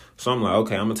one. So I'm like,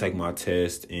 okay, I'm gonna take my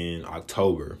test in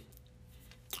October.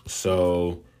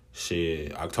 So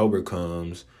shit, October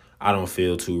comes. I don't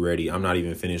feel too ready. I'm not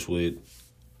even finished with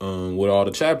all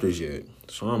the chapters yet.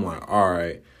 So I'm like, all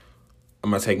right,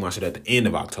 I'm gonna take my shit at the end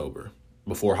of October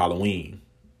before Halloween.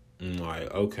 I'm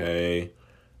like, okay,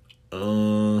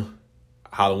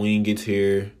 Halloween gets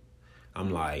here. I'm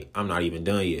like, I'm not even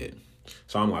done yet.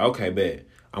 So I'm like, okay, bet.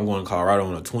 I'm going to Colorado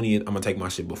on the 20th. I'm gonna take my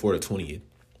shit before the 20th.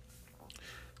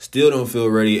 Still don't feel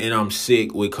ready, and I'm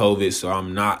sick with COVID, so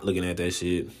I'm not looking at that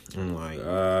shit. I'm like,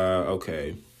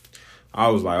 okay. I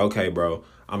was like, okay, bro,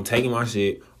 I'm taking my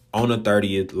shit on the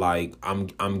 30th. Like, I'm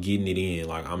getting it in.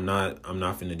 Like, I'm not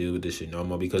finna deal with this shit no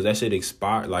more, because that shit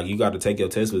expired. Like, you got to take your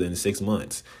test within 6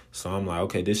 months. So I'm like,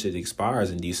 okay, this shit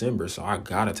expires in December, so I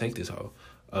gotta take this hoe.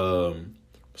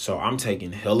 So I'm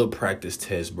taking hella practice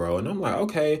tests, bro, and I'm like,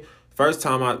 okay. First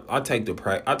time I take a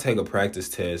practice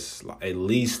test like at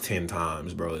least 10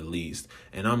 times, bro, at least.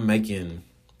 And I'm making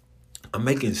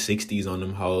 60s on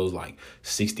them hoes, like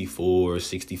 64,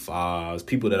 65s.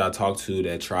 People that I talked to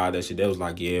that tried that shit, they was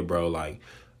like, yeah, bro, like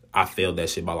I failed that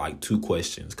shit by like 2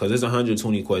 questions. Cause it's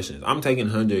 120 questions. I'm taking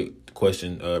 100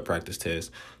 question practice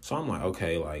test. So I'm like,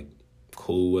 okay, like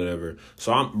cool, whatever.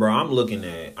 So I'm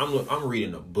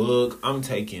reading a book.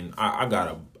 I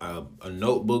got a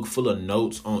notebook full of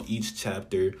notes on each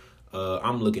chapter.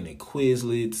 I'm looking at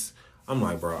Quizlets. I'm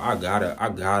like, bro, I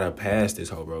gotta pass this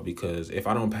hoe, bro, because if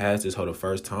I don't pass this hoe the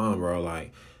first time, bro,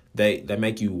 like they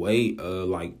make you wait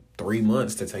like 3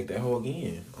 months to take that hoe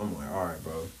again. I'm like, all right,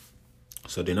 bro.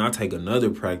 So then I take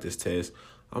another practice test.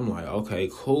 I'm like, okay,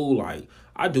 cool. Like,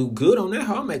 I do good on that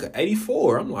hoe. I make an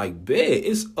 84. I'm like, bet,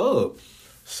 it's up.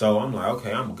 So I'm like,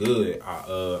 okay, I'm good.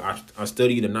 I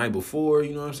studied the night before,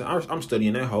 you know what I'm saying? I'm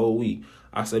studying that whole week.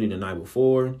 I studied the night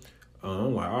before.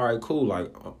 I'm like, all right, cool.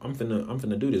 Like, I'm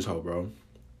finna do this hoe, bro.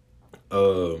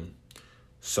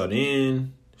 So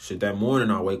then, shit, that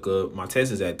morning I wake up. My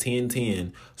test is at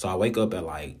 10:10. So I wake up at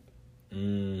like,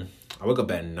 I wake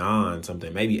up at 9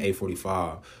 something, maybe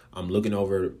 8:45. I'm looking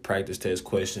over practice test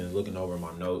questions, looking over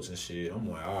my notes and shit.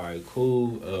 I'm like, all right,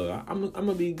 cool. I'm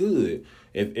gonna be good.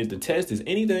 If the test is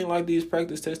anything like these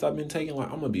practice tests I've been taking,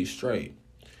 like I'm gonna be straight.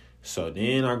 So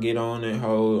then I get on that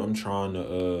hoe. I'm trying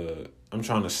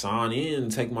to sign in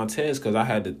and take my test because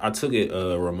I took it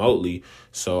remotely.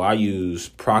 So I use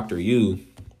ProctorU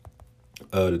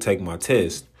to take my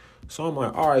test. So I'm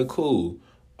like, all right, cool.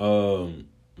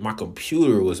 My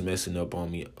computer was messing up on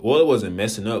me. Well, it wasn't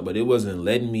messing up, but it wasn't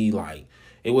letting me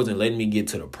get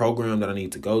to the program that I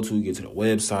need to go to, get to the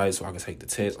website so I can take the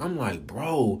test. I'm like,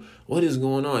 bro, what is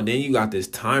going on? Then you got this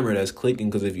timer that's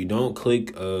clicking, because if you don't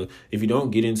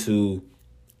get into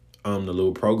the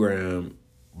little program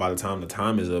by the time the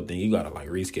time is up, then you gotta like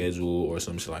reschedule or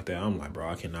some shit like that. I'm like, bro,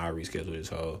 I cannot reschedule this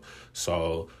whole.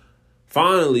 So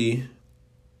finally,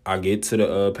 I get to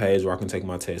the page where I can take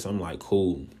my test. I'm like,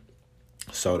 cool.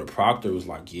 So the proctor was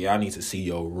like, yeah, I need to see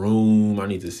your room. I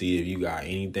need to see if you got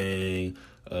anything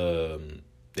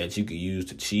that you could use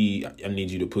to cheat. I need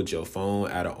you to put your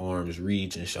phone out of arm's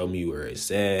reach and show me where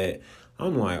it's at.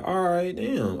 I'm like, all right,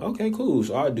 damn. Okay, cool.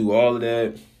 So I do all of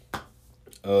that.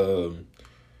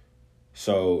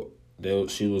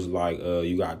 She was like,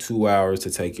 you got 2 hours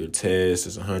to take your test.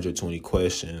 It's 120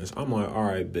 questions. I'm like, all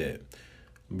right, bet.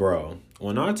 Bro,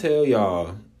 when I tell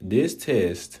y'all this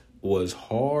test was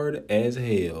hard as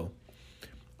hell,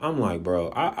 I'm like,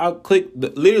 bro, I clicked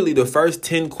literally the first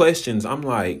 10 questions. I'm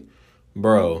like,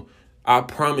 bro, I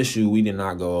promise you we did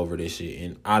not go over this shit.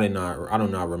 And I do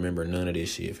not remember none of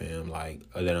this shit, fam. Like,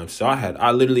 I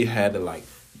literally had to, like,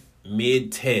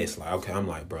 mid-test, like, okay, I'm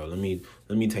like, bro, let me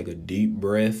take a deep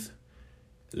breath.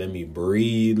 Let me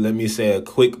breathe. Let me say a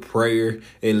quick prayer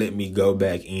and let me go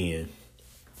back in.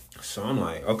 So I'm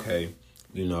like, okay,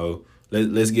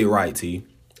 let's get right, T.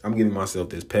 I'm giving myself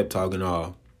this pep talk and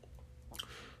all.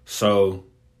 So,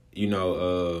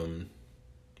 I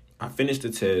finished the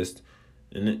test,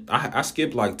 and I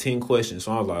skipped like 10 questions.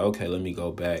 So I was like, okay, let me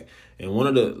go back. And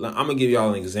I'm gonna give y'all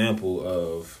an example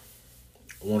of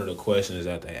one of the questions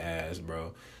that they asked,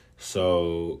 bro.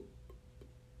 So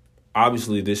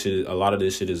obviously a lot of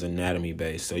this shit is anatomy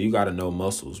based. So you gotta know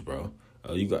muscles, bro.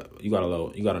 You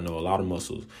gotta know a lot of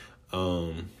muscles.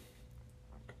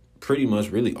 Pretty much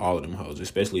really all of them hoes,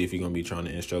 especially if you're gonna be trying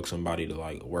to instruct somebody to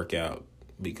like work out,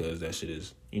 because that shit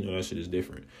is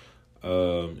different.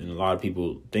 And a lot of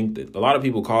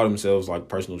people call themselves like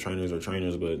personal trainers or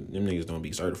trainers, but them niggas don't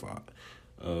be certified.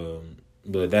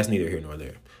 But that's neither here nor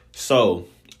there. So,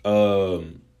 I'll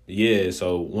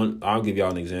give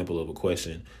y'all an example of a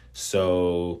question.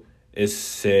 So it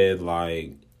said,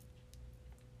 like,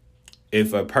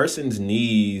 if a person's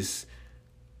knees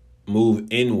move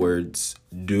inwards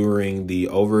during the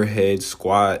overhead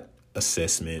squat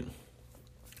assessment,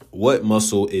 what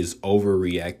muscle is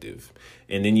overreactive?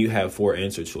 And then you have 4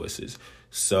 answer choices.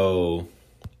 So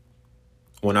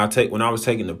when I was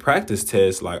taking the practice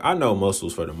test, like, I know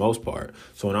muscles for the most part.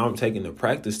 So when I'm taking the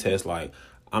practice test, like,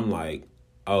 I'm like,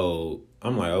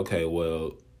 okay,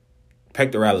 well,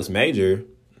 pectoralis major,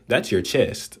 that's your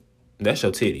chest. That's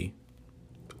your titty.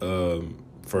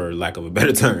 For lack of a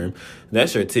better term,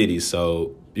 that's your titty.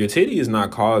 So your titty is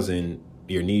not causing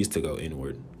your knees to go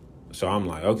inward. So I'm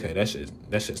like, okay, that's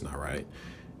just not right.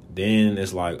 Then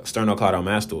it's like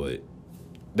sternocleidomastoid.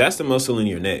 That's the muscle in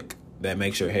your neck that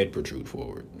makes your head protrude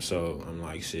forward. So I'm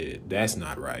like, shit, that's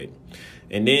not right.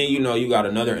 And then, you got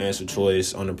another answer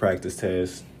choice on the practice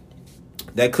test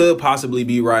that could possibly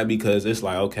be right, because it's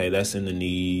like, okay, that's in the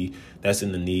knee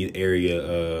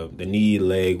area, the knee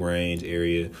leg range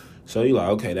area. So you're like,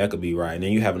 okay, that could be right. And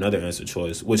then you have another answer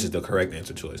choice, which is the correct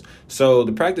answer choice. So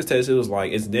the practice test, it was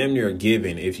like, it's damn near a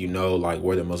given if you know, like,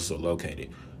 where the muscles are located.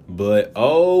 But,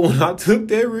 when I took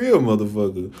that real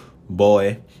motherfucker,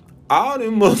 boy, all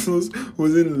them muscles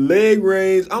was in the leg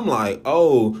range. I'm like,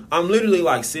 I'm literally,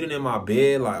 like, sitting in my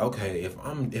bed, like, okay, if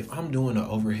I'm doing an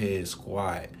overhead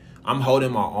squat, I'm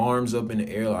holding my arms up in the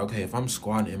air, like, okay, if I'm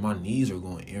squatting and my knees are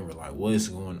going inward, like, what is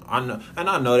going on?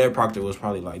 I know that proctor was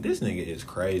probably like, this nigga is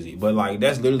crazy. But, like,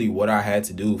 that's literally what I had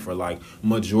to do for, like,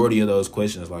 majority of those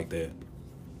questions like that.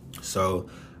 So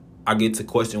I get to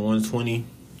question 120.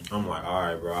 I'm like, all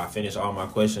right, bro, I finished all my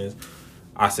questions.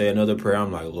 I say another prayer.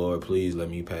 I'm like, Lord, please let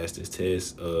me pass this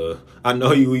test. I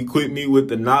know you equipped me with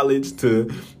the knowledge to,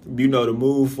 to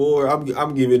move forward.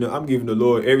 I'm giving the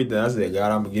Lord everything. I said,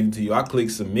 God, I'm gonna give it to you. I click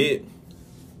submit.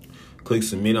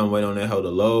 I'm waiting on that hell to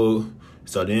load.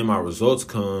 So then my results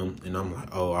come, and I'm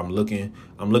like, I'm looking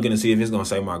to see if it's gonna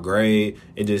say my grade.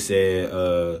 It just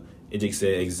said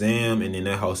exam, and then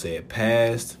that hoe said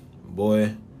passed.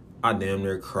 Boy, I damn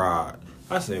near cried.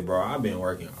 I said, bro, I've been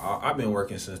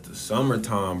working since the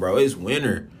summertime, bro. It's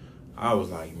winter. I was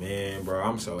like, man, bro,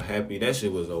 I'm so happy. That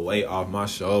shit was a weight off my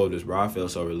shoulders, bro. I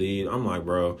felt so relieved. I'm like,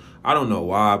 bro, I don't know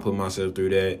why I put myself through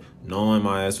that, knowing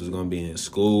my ass was going to be in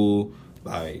school.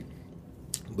 Like,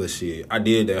 but shit, I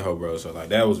did that hoe, bro. So, like,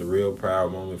 that was a real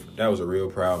proud moment. That was a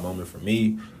real proud moment for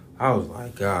me. I was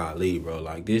like, golly, bro,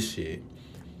 like, this shit,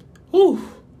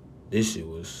 this shit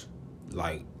was,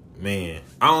 like, man,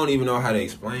 I don't even know how to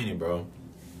explain it, bro.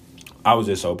 I was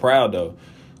just so proud, though.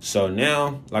 So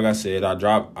now, like I said, I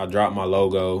dropped my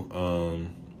logo.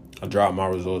 I dropped my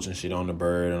results and shit on the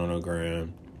bird and on the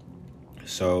gram.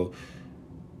 So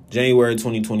January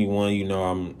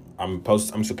 2021,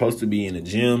 I'm supposed to be in the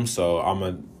gym, so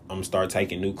I'm gonna start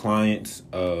taking new clients.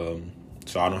 So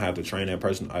I don't have to train that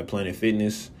person at Planet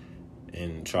Fitness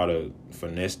and try to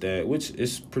finesse that, which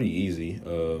is pretty easy.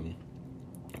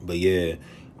 But yeah,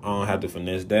 I don't have to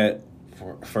finesse that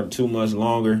for too much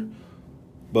longer.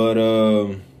 But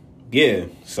yeah,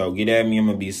 so get at me. I'm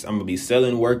gonna be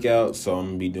selling workouts, so I'm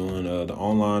gonna be doing the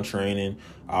online training.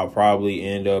 I'll probably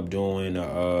end up doing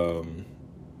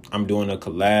I'm doing a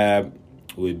collab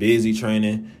with Busy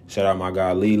Training. Shout out my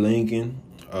guy Lee Lincoln.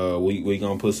 We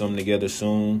gonna put something together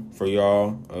soon for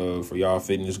y'all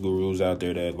fitness gurus out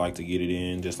there that like to get it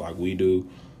in just like we do.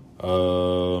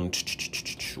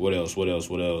 What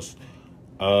else?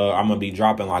 I'm gonna be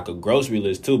dropping like a grocery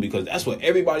list too, because that's what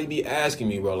everybody be asking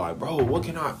me, bro. Like, bro, what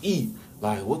can I eat?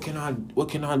 Like, what can I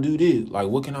do this? Like,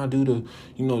 what can I do to,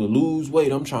 to lose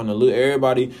weight? I'm trying to look.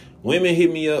 Everybody, women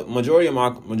hit me up. Majority of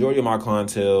my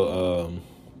clientele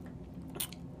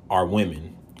are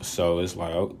women. So it's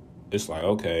like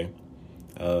okay,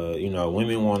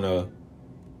 women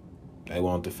they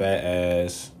want the fat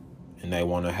ass, and they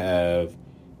want to have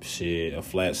a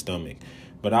flat stomach.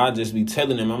 But I just be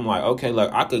telling them, I'm like, okay,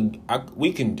 like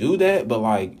we can do that, but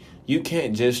like you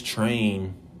can't just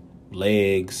train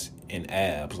legs and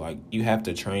abs. Like you have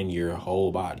to train your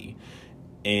whole body.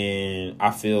 And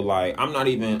I feel like I'm not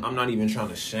even trying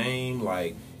to shame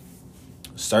like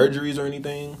surgeries or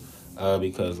anything,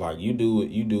 because like you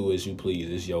do as you please.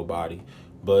 It's your body.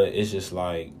 But it's just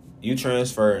like you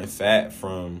transferring fat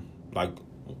from, like,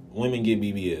 women get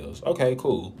BBLs. Okay,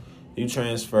 cool. You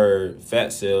transfer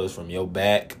fat cells from your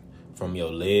back, from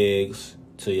your legs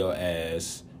to your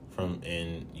ass,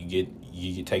 and you get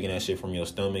taking that shit from your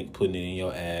stomach, putting it in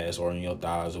your ass or in your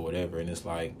thighs or whatever. And it's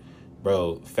like,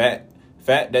 bro, fat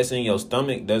that's in your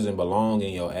stomach doesn't belong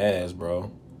in your ass,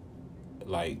 bro.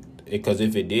 Like, because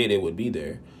if it did, it would be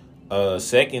there.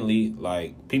 Secondly,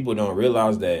 like, people don't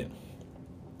realize that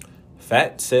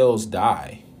fat cells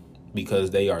die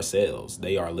because they are cells.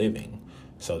 They are living.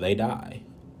 So they die.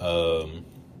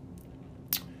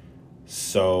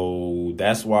 So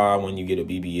that's why when you get a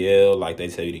BBL, like, they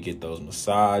tell you to get those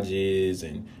massages,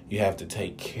 and you have to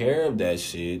take care of that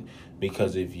shit,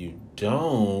 because if you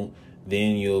don't,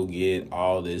 then you'll get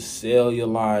all this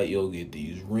cellulite, you'll get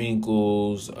these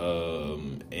wrinkles,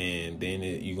 and then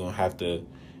you're going to have to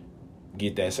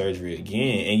get that surgery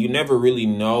again. And you never really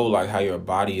know, like, how your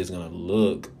body is going to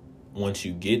look once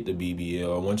you get the BBL,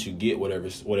 or once you get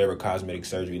whatever cosmetic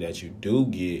surgery that you do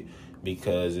get,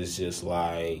 because it's just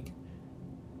like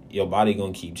your body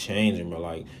gonna keep changing, bro.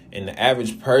 Like, and the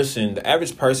average person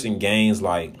gains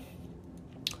like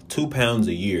 2 pounds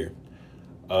a year,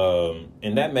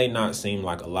 and that may not seem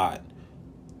like a lot.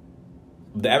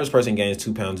 The average person gains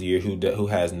 2 pounds a year who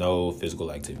has no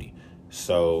physical activity.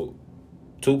 So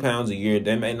 2 pounds a year,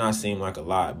 that may not seem like a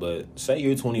lot, but say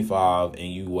you're 25 and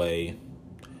you weigh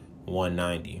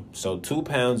 190. So 2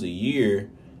 pounds a year.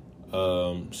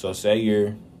 So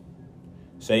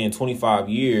say in 25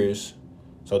 years,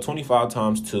 so 25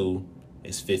 times 2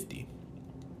 is 50.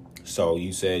 So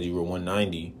you said you were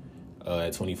 190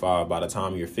 at 25. By the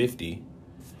time you're 50,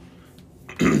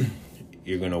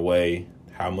 you're going to weigh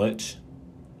how much?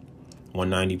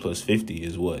 190 plus 50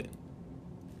 is what?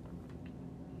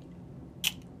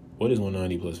 What is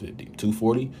 190 plus 50?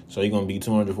 240? So you're going to be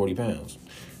 240 pounds.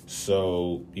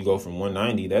 So you go from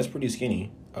 190, that's pretty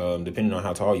skinny, depending on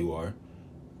how tall you are,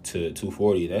 to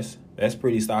 240. That's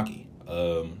pretty stocky.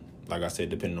 Like I said,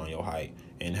 depending on your height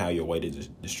and how your weight is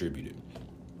distributed.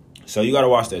 So you got to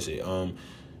watch that shit.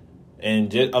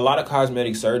 And just a lot of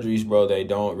cosmetic surgeries, bro, they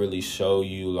don't really show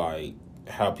you like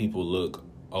how people look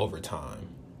over time.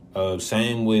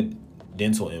 Same with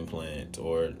dental implants,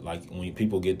 or like when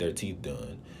people get their teeth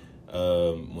done.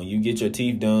 When you get your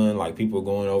teeth done, like people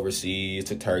going overseas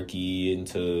to Turkey and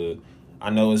to, I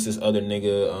know it's this other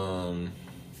nigga,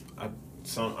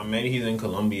 maybe he's in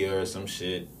Colombia or some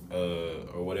shit,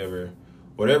 or whatever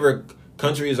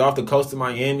country is off the coast of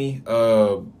Miami.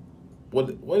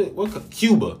 What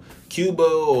Cuba,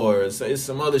 or it's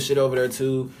some other shit over there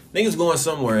too. Niggas going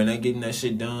somewhere and they getting that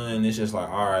shit done, and it's just like,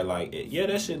 all right, like, yeah,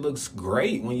 that shit looks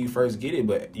great when you first get it,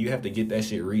 but you have to get that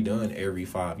shit redone every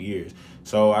 5 years.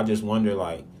 So I just wonder,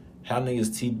 like, how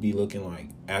niggas' teeth be looking like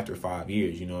after 5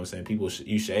 years. You know what I'm saying? People,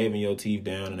 you shaving your teeth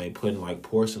down and they putting like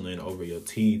porcelain over your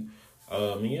teeth.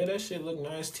 Yeah, that shit look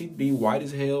nice. Teeth be white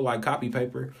as hell, like copy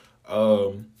paper.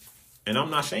 And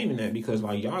I'm not shaming that, because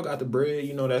like, y'all got the bread,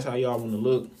 that's how y'all want to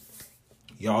look.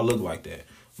 Y'all look like that.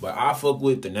 But I fuck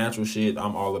with the natural shit.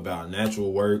 I'm all about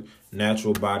natural work,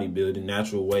 natural bodybuilding,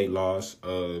 natural weight loss.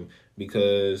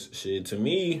 Because shit, to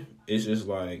me, it's just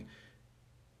like,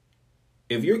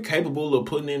 if you're capable of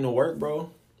putting in the work,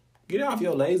 bro, get off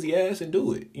your lazy ass and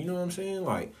do it. You know what I'm saying?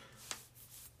 Like,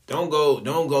 don't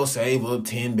go save up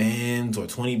 10 bands or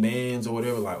 20 bands or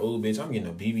whatever. Like, oh, bitch, I'm getting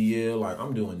a BBL. Like,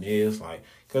 I'm doing this. Like,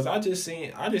 cause I just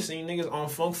seen niggas on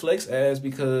Funk Flex ass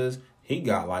because he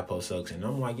got liposuction.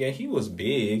 I'm like, yeah, he was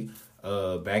big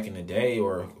back in the day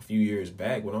or a few years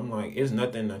back, but I'm like, it's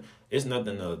nothing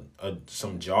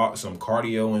some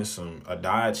cardio and a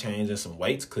diet change and some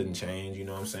weights couldn't change. You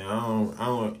know what I'm saying?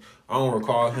 I don't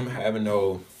recall him having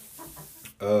no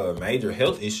major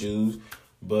health issues,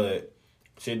 but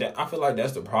shit, I feel like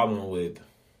that's the problem with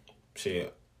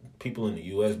shit. people in the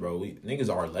U.S., bro,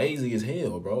 niggas are lazy as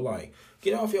hell, bro. Like,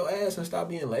 get off your ass and stop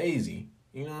being lazy.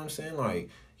 You know what I'm saying? Like,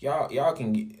 y'all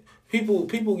can get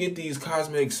people get these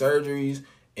cosmetic surgeries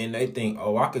and they think,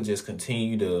 oh, I could just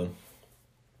continue to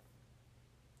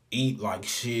eat like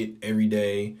shit every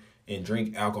day and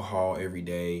drink alcohol every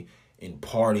day and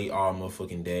party all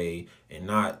motherfucking day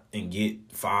and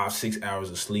get 5-6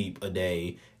 hours of sleep a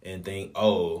day and think,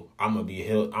 oh, I'ma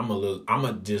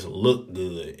just look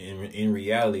good. And in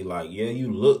reality, like, yeah,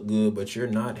 you look good, but you're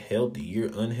not healthy. You're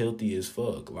unhealthy as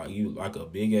fuck. Like, you like a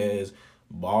big ass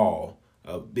ball,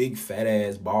 a big fat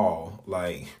ass ball.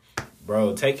 Like,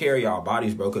 bro, take care of y'all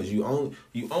bodies, bro, because you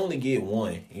only get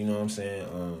one. You know what I'm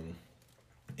saying?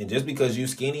 And just because you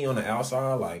skinny on the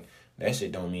outside, like, that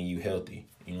shit don't mean you healthy.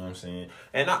 You know what I'm saying?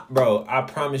 And I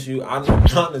promise you, I'm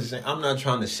not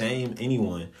trying to shame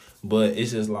anyone, but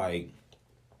it's just like,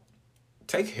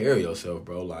 take care of yourself,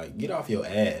 bro. Like, get off your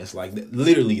ass. Like,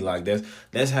 literally, like,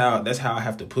 that's how I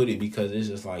have to put it, because it's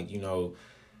just like, you know,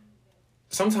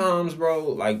 sometimes, bro,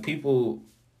 like, people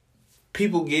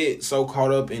get so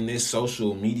caught up in this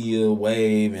social media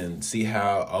wave and see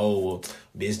how, oh, well,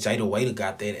 bitch, Jada Waiter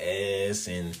got that ass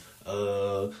and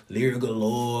Lyric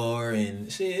Galore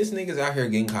and shit. It's niggas out here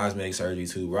getting cosmetic surgery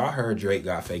too, bro. I heard Drake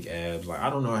got fake abs. Like, I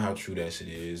don't know how true that shit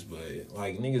is, but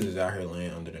like, niggas is out here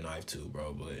laying under the knife too,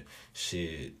 bro. But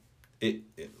shit, it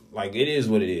like, it is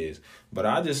what it is. But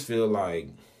I just feel like,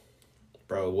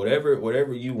 bro,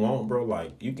 whatever you want, bro,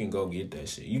 like, you can go get that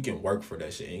shit. You can work for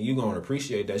that shit, and you gonna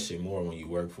appreciate that shit more when you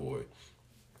work for it.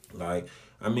 Like,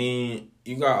 I mean,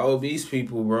 you got obese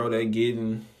people, bro, they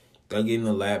getting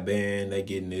a lap band, they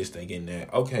getting this, they getting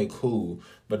that. Okay, cool.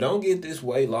 But don't get this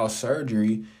weight loss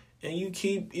surgery and you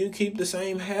keep the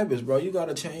same habits, bro. You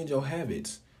gotta change your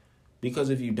habits. Because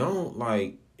if you don't,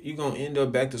 like, you're gonna end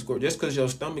up back to square. Just because your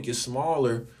stomach is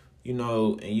smaller, you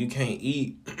know, and you can't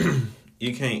eat,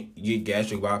 you can't get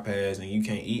gastric bypass and you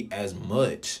can't eat as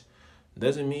much,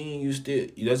 doesn't mean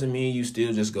you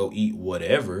still just go eat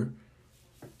whatever.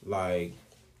 Like,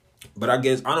 but I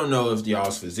guess, I don't know if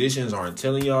y'all's physicians aren't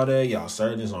telling y'all that, y'all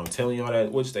surgeons aren't telling y'all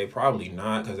that, which they probably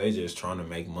not, because they just trying to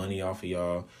make money off of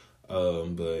y'all.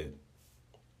 But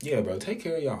yeah, bro, take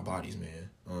care of y'all bodies,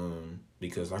 man.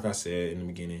 Because like I said in the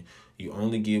beginning, you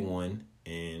only get one,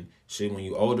 and shit, when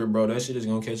you older, bro, that shit is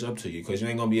gonna catch up to you, because you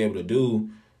ain't gonna be able to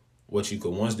do what you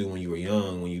could once do when you were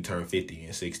young, when you turn 50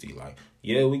 and 60. Like,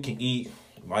 yeah, we can eat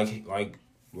like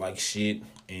shit,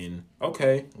 and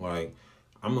okay, like,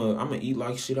 I'm gonna eat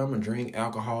like shit. I'm gonna drink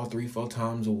alcohol 3-4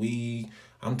 times a week.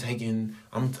 I'm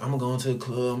going to the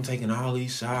club. I'm taking all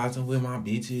these shots. I'm with my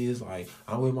bitches. Like,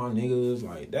 I'm with my niggas.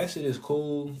 Like, that shit is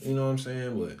cool. You know what I'm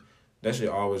saying? But that shit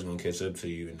always gonna catch up to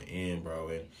you in the end, bro.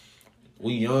 And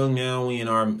we young now. We in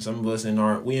our mid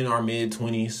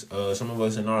 20s. Some of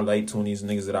us in our late 20s.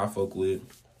 Niggas that I fuck with.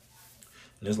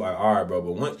 And it's like, all right, bro.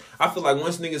 But I feel like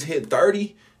once niggas hit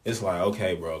 30, it's like,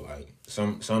 okay, bro. Like,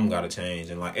 some gotta change,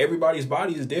 and like, everybody's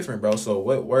body is different, bro. So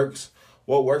what works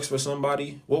for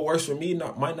somebody, what works for me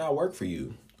might not work for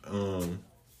you, and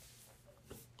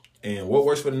what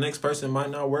works for the next person might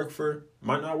not work for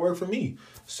me.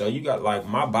 So you got, like,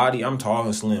 my body, I'm tall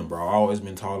and slim, bro. I always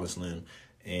been tall and slim,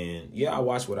 and yeah, I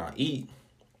watch what I eat,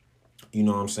 you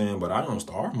know what I'm saying, but I don't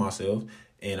starve myself,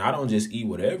 and I don't just eat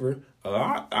whatever.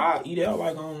 I eat out,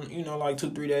 like, on, you know, like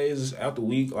 2-3 days out the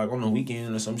week, like on the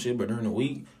weekend or some shit, but during the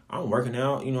week, I'm working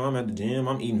out, you know, I'm at the gym,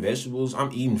 I'm eating vegetables, I'm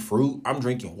eating fruit, I'm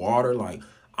drinking water, like,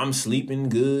 I'm sleeping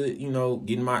good, you know,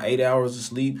 getting my 8 hours of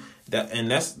sleep.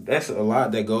 That's a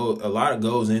lot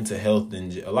goes into health,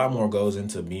 and a lot more goes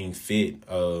into being fit,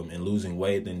 and losing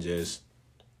weight than just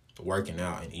working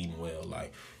out and eating well.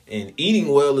 Like, and eating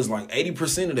well is like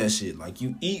 80% of that shit. Like,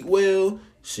 you eat well,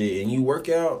 shit, and you work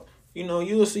out, you know,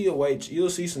 you'll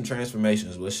see some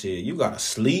transformations, but shit, you gotta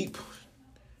sleep.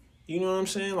 You know what I'm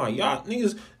saying? Like, y'all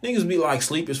niggas be like,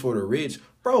 sleep is for the rich.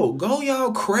 Bro, go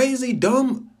y'all crazy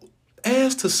dumb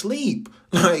ass to sleep.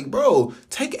 Like, bro,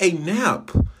 take a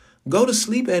nap. Go to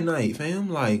sleep at night, fam.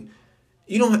 Like,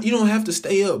 you don't have to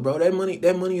stay up, bro. That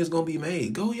money is gonna be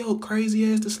made. Go your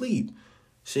crazy ass to sleep.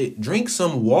 Shit, drink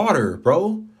some water,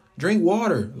 bro. Drink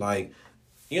water. Like,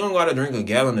 you don't gotta drink a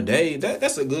gallon a day.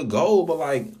 That's a good goal, but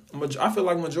like, I feel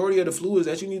like majority of the fluids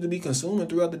that you need to be consuming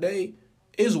throughout the day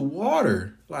is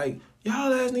water. Like,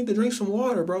 y'all ass need to drink some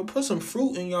water, bro. Put some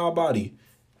fruit in y'all body.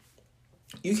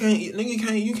 You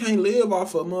can't live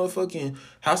off of motherfucking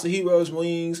House of Heroes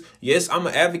wings. Yes, I'm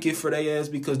an advocate for they ass,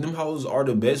 because them hoes are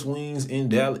the best wings in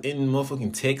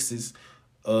motherfucking Texas.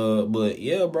 But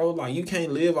yeah, bro, like, you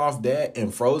can't live off that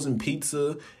and frozen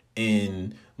pizza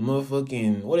and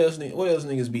motherfucking what else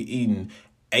niggas be eating?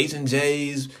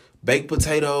 H&J's, baked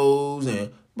potatoes,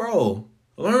 and bro,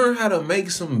 learn how to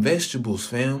make some vegetables,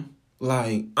 fam.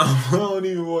 Like, I don't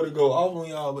even want to go off on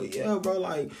y'all, but yeah, bro,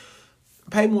 like,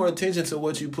 pay more attention to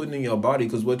what you putting in your body,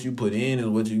 because what you put in is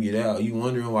what you get out. You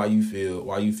wondering why you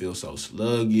feel so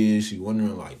sluggish. You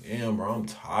wondering like, damn, bro, I'm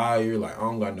tired. Like, I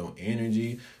don't got no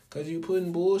energy, because you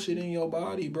putting bullshit in your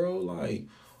body, bro. Like,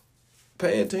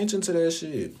 pay attention to that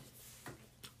shit.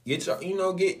 Get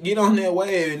on that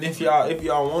wave, and if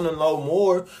y'all want to know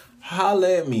more,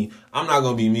 holla at me. I'm not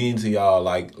gonna be mean to y'all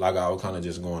like I was kind of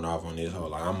just going off on this whole,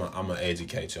 like, I'm gonna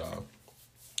educate y'all.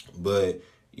 But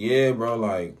yeah, bro,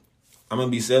 like, I'm gonna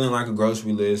be selling like a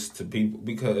grocery list to people,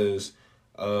 because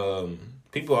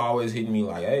people always hit me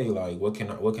like, hey, like, what can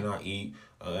I eat?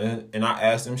 And I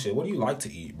ask them, shit, what do you like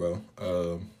to eat, bro?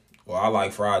 Well, I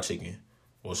like fried chicken.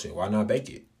 Well, shit, why not bake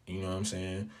it? You know what I'm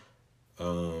saying?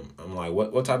 I'm like,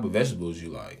 what type of vegetables you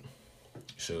like?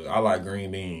 So I like green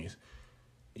beans.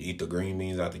 You eat the green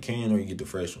beans out the can, or you get the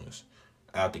fresh ones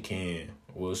out the can.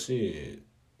 Well, shit,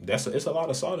 it's a lot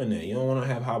of salt in that. You don't want to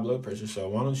have high blood pressure. So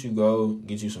why don't you go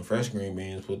get you some fresh green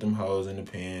beans, put them hoes in the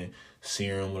pan,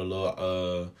 sear them with a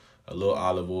little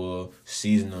olive oil,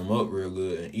 season them up real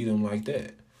good, and eat them like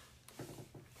that.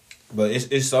 But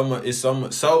it's so much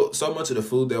of the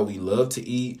food that we love to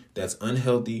eat that's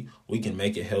unhealthy. We can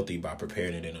make it healthy by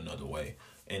preparing it in another way,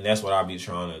 and that's what I be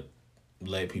trying to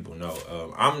let people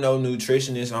know. I'm no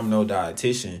nutritionist, I'm no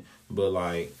dietitian, but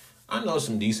like, I know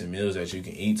some decent meals that you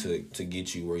can eat to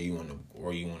get you where you want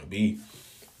to be.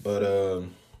 But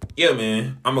yeah,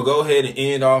 man, I'm gonna go ahead and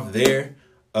end off there.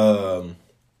 I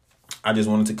just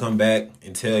wanted to come back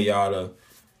and tell y'all to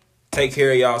take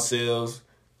care of yourselves.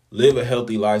 Live a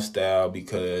healthy lifestyle,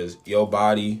 because you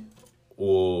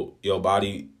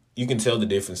can tell the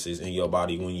differences in your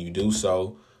body when you do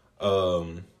so.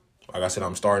 Like I said,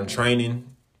 I'm starting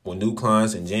training with new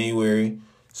clients in January,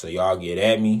 so y'all get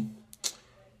at me.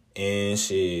 And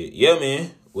shit, yeah,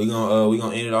 man, we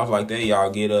gonna end it off like that.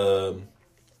 Y'all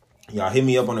y'all hit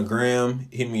me up on the gram,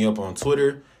 hit me up on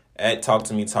Twitter at Talk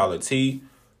to Me Tyler T.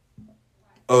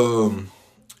 And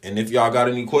if y'all got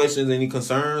any questions, any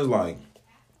concerns, like,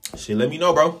 shit, let me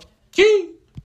know, bro.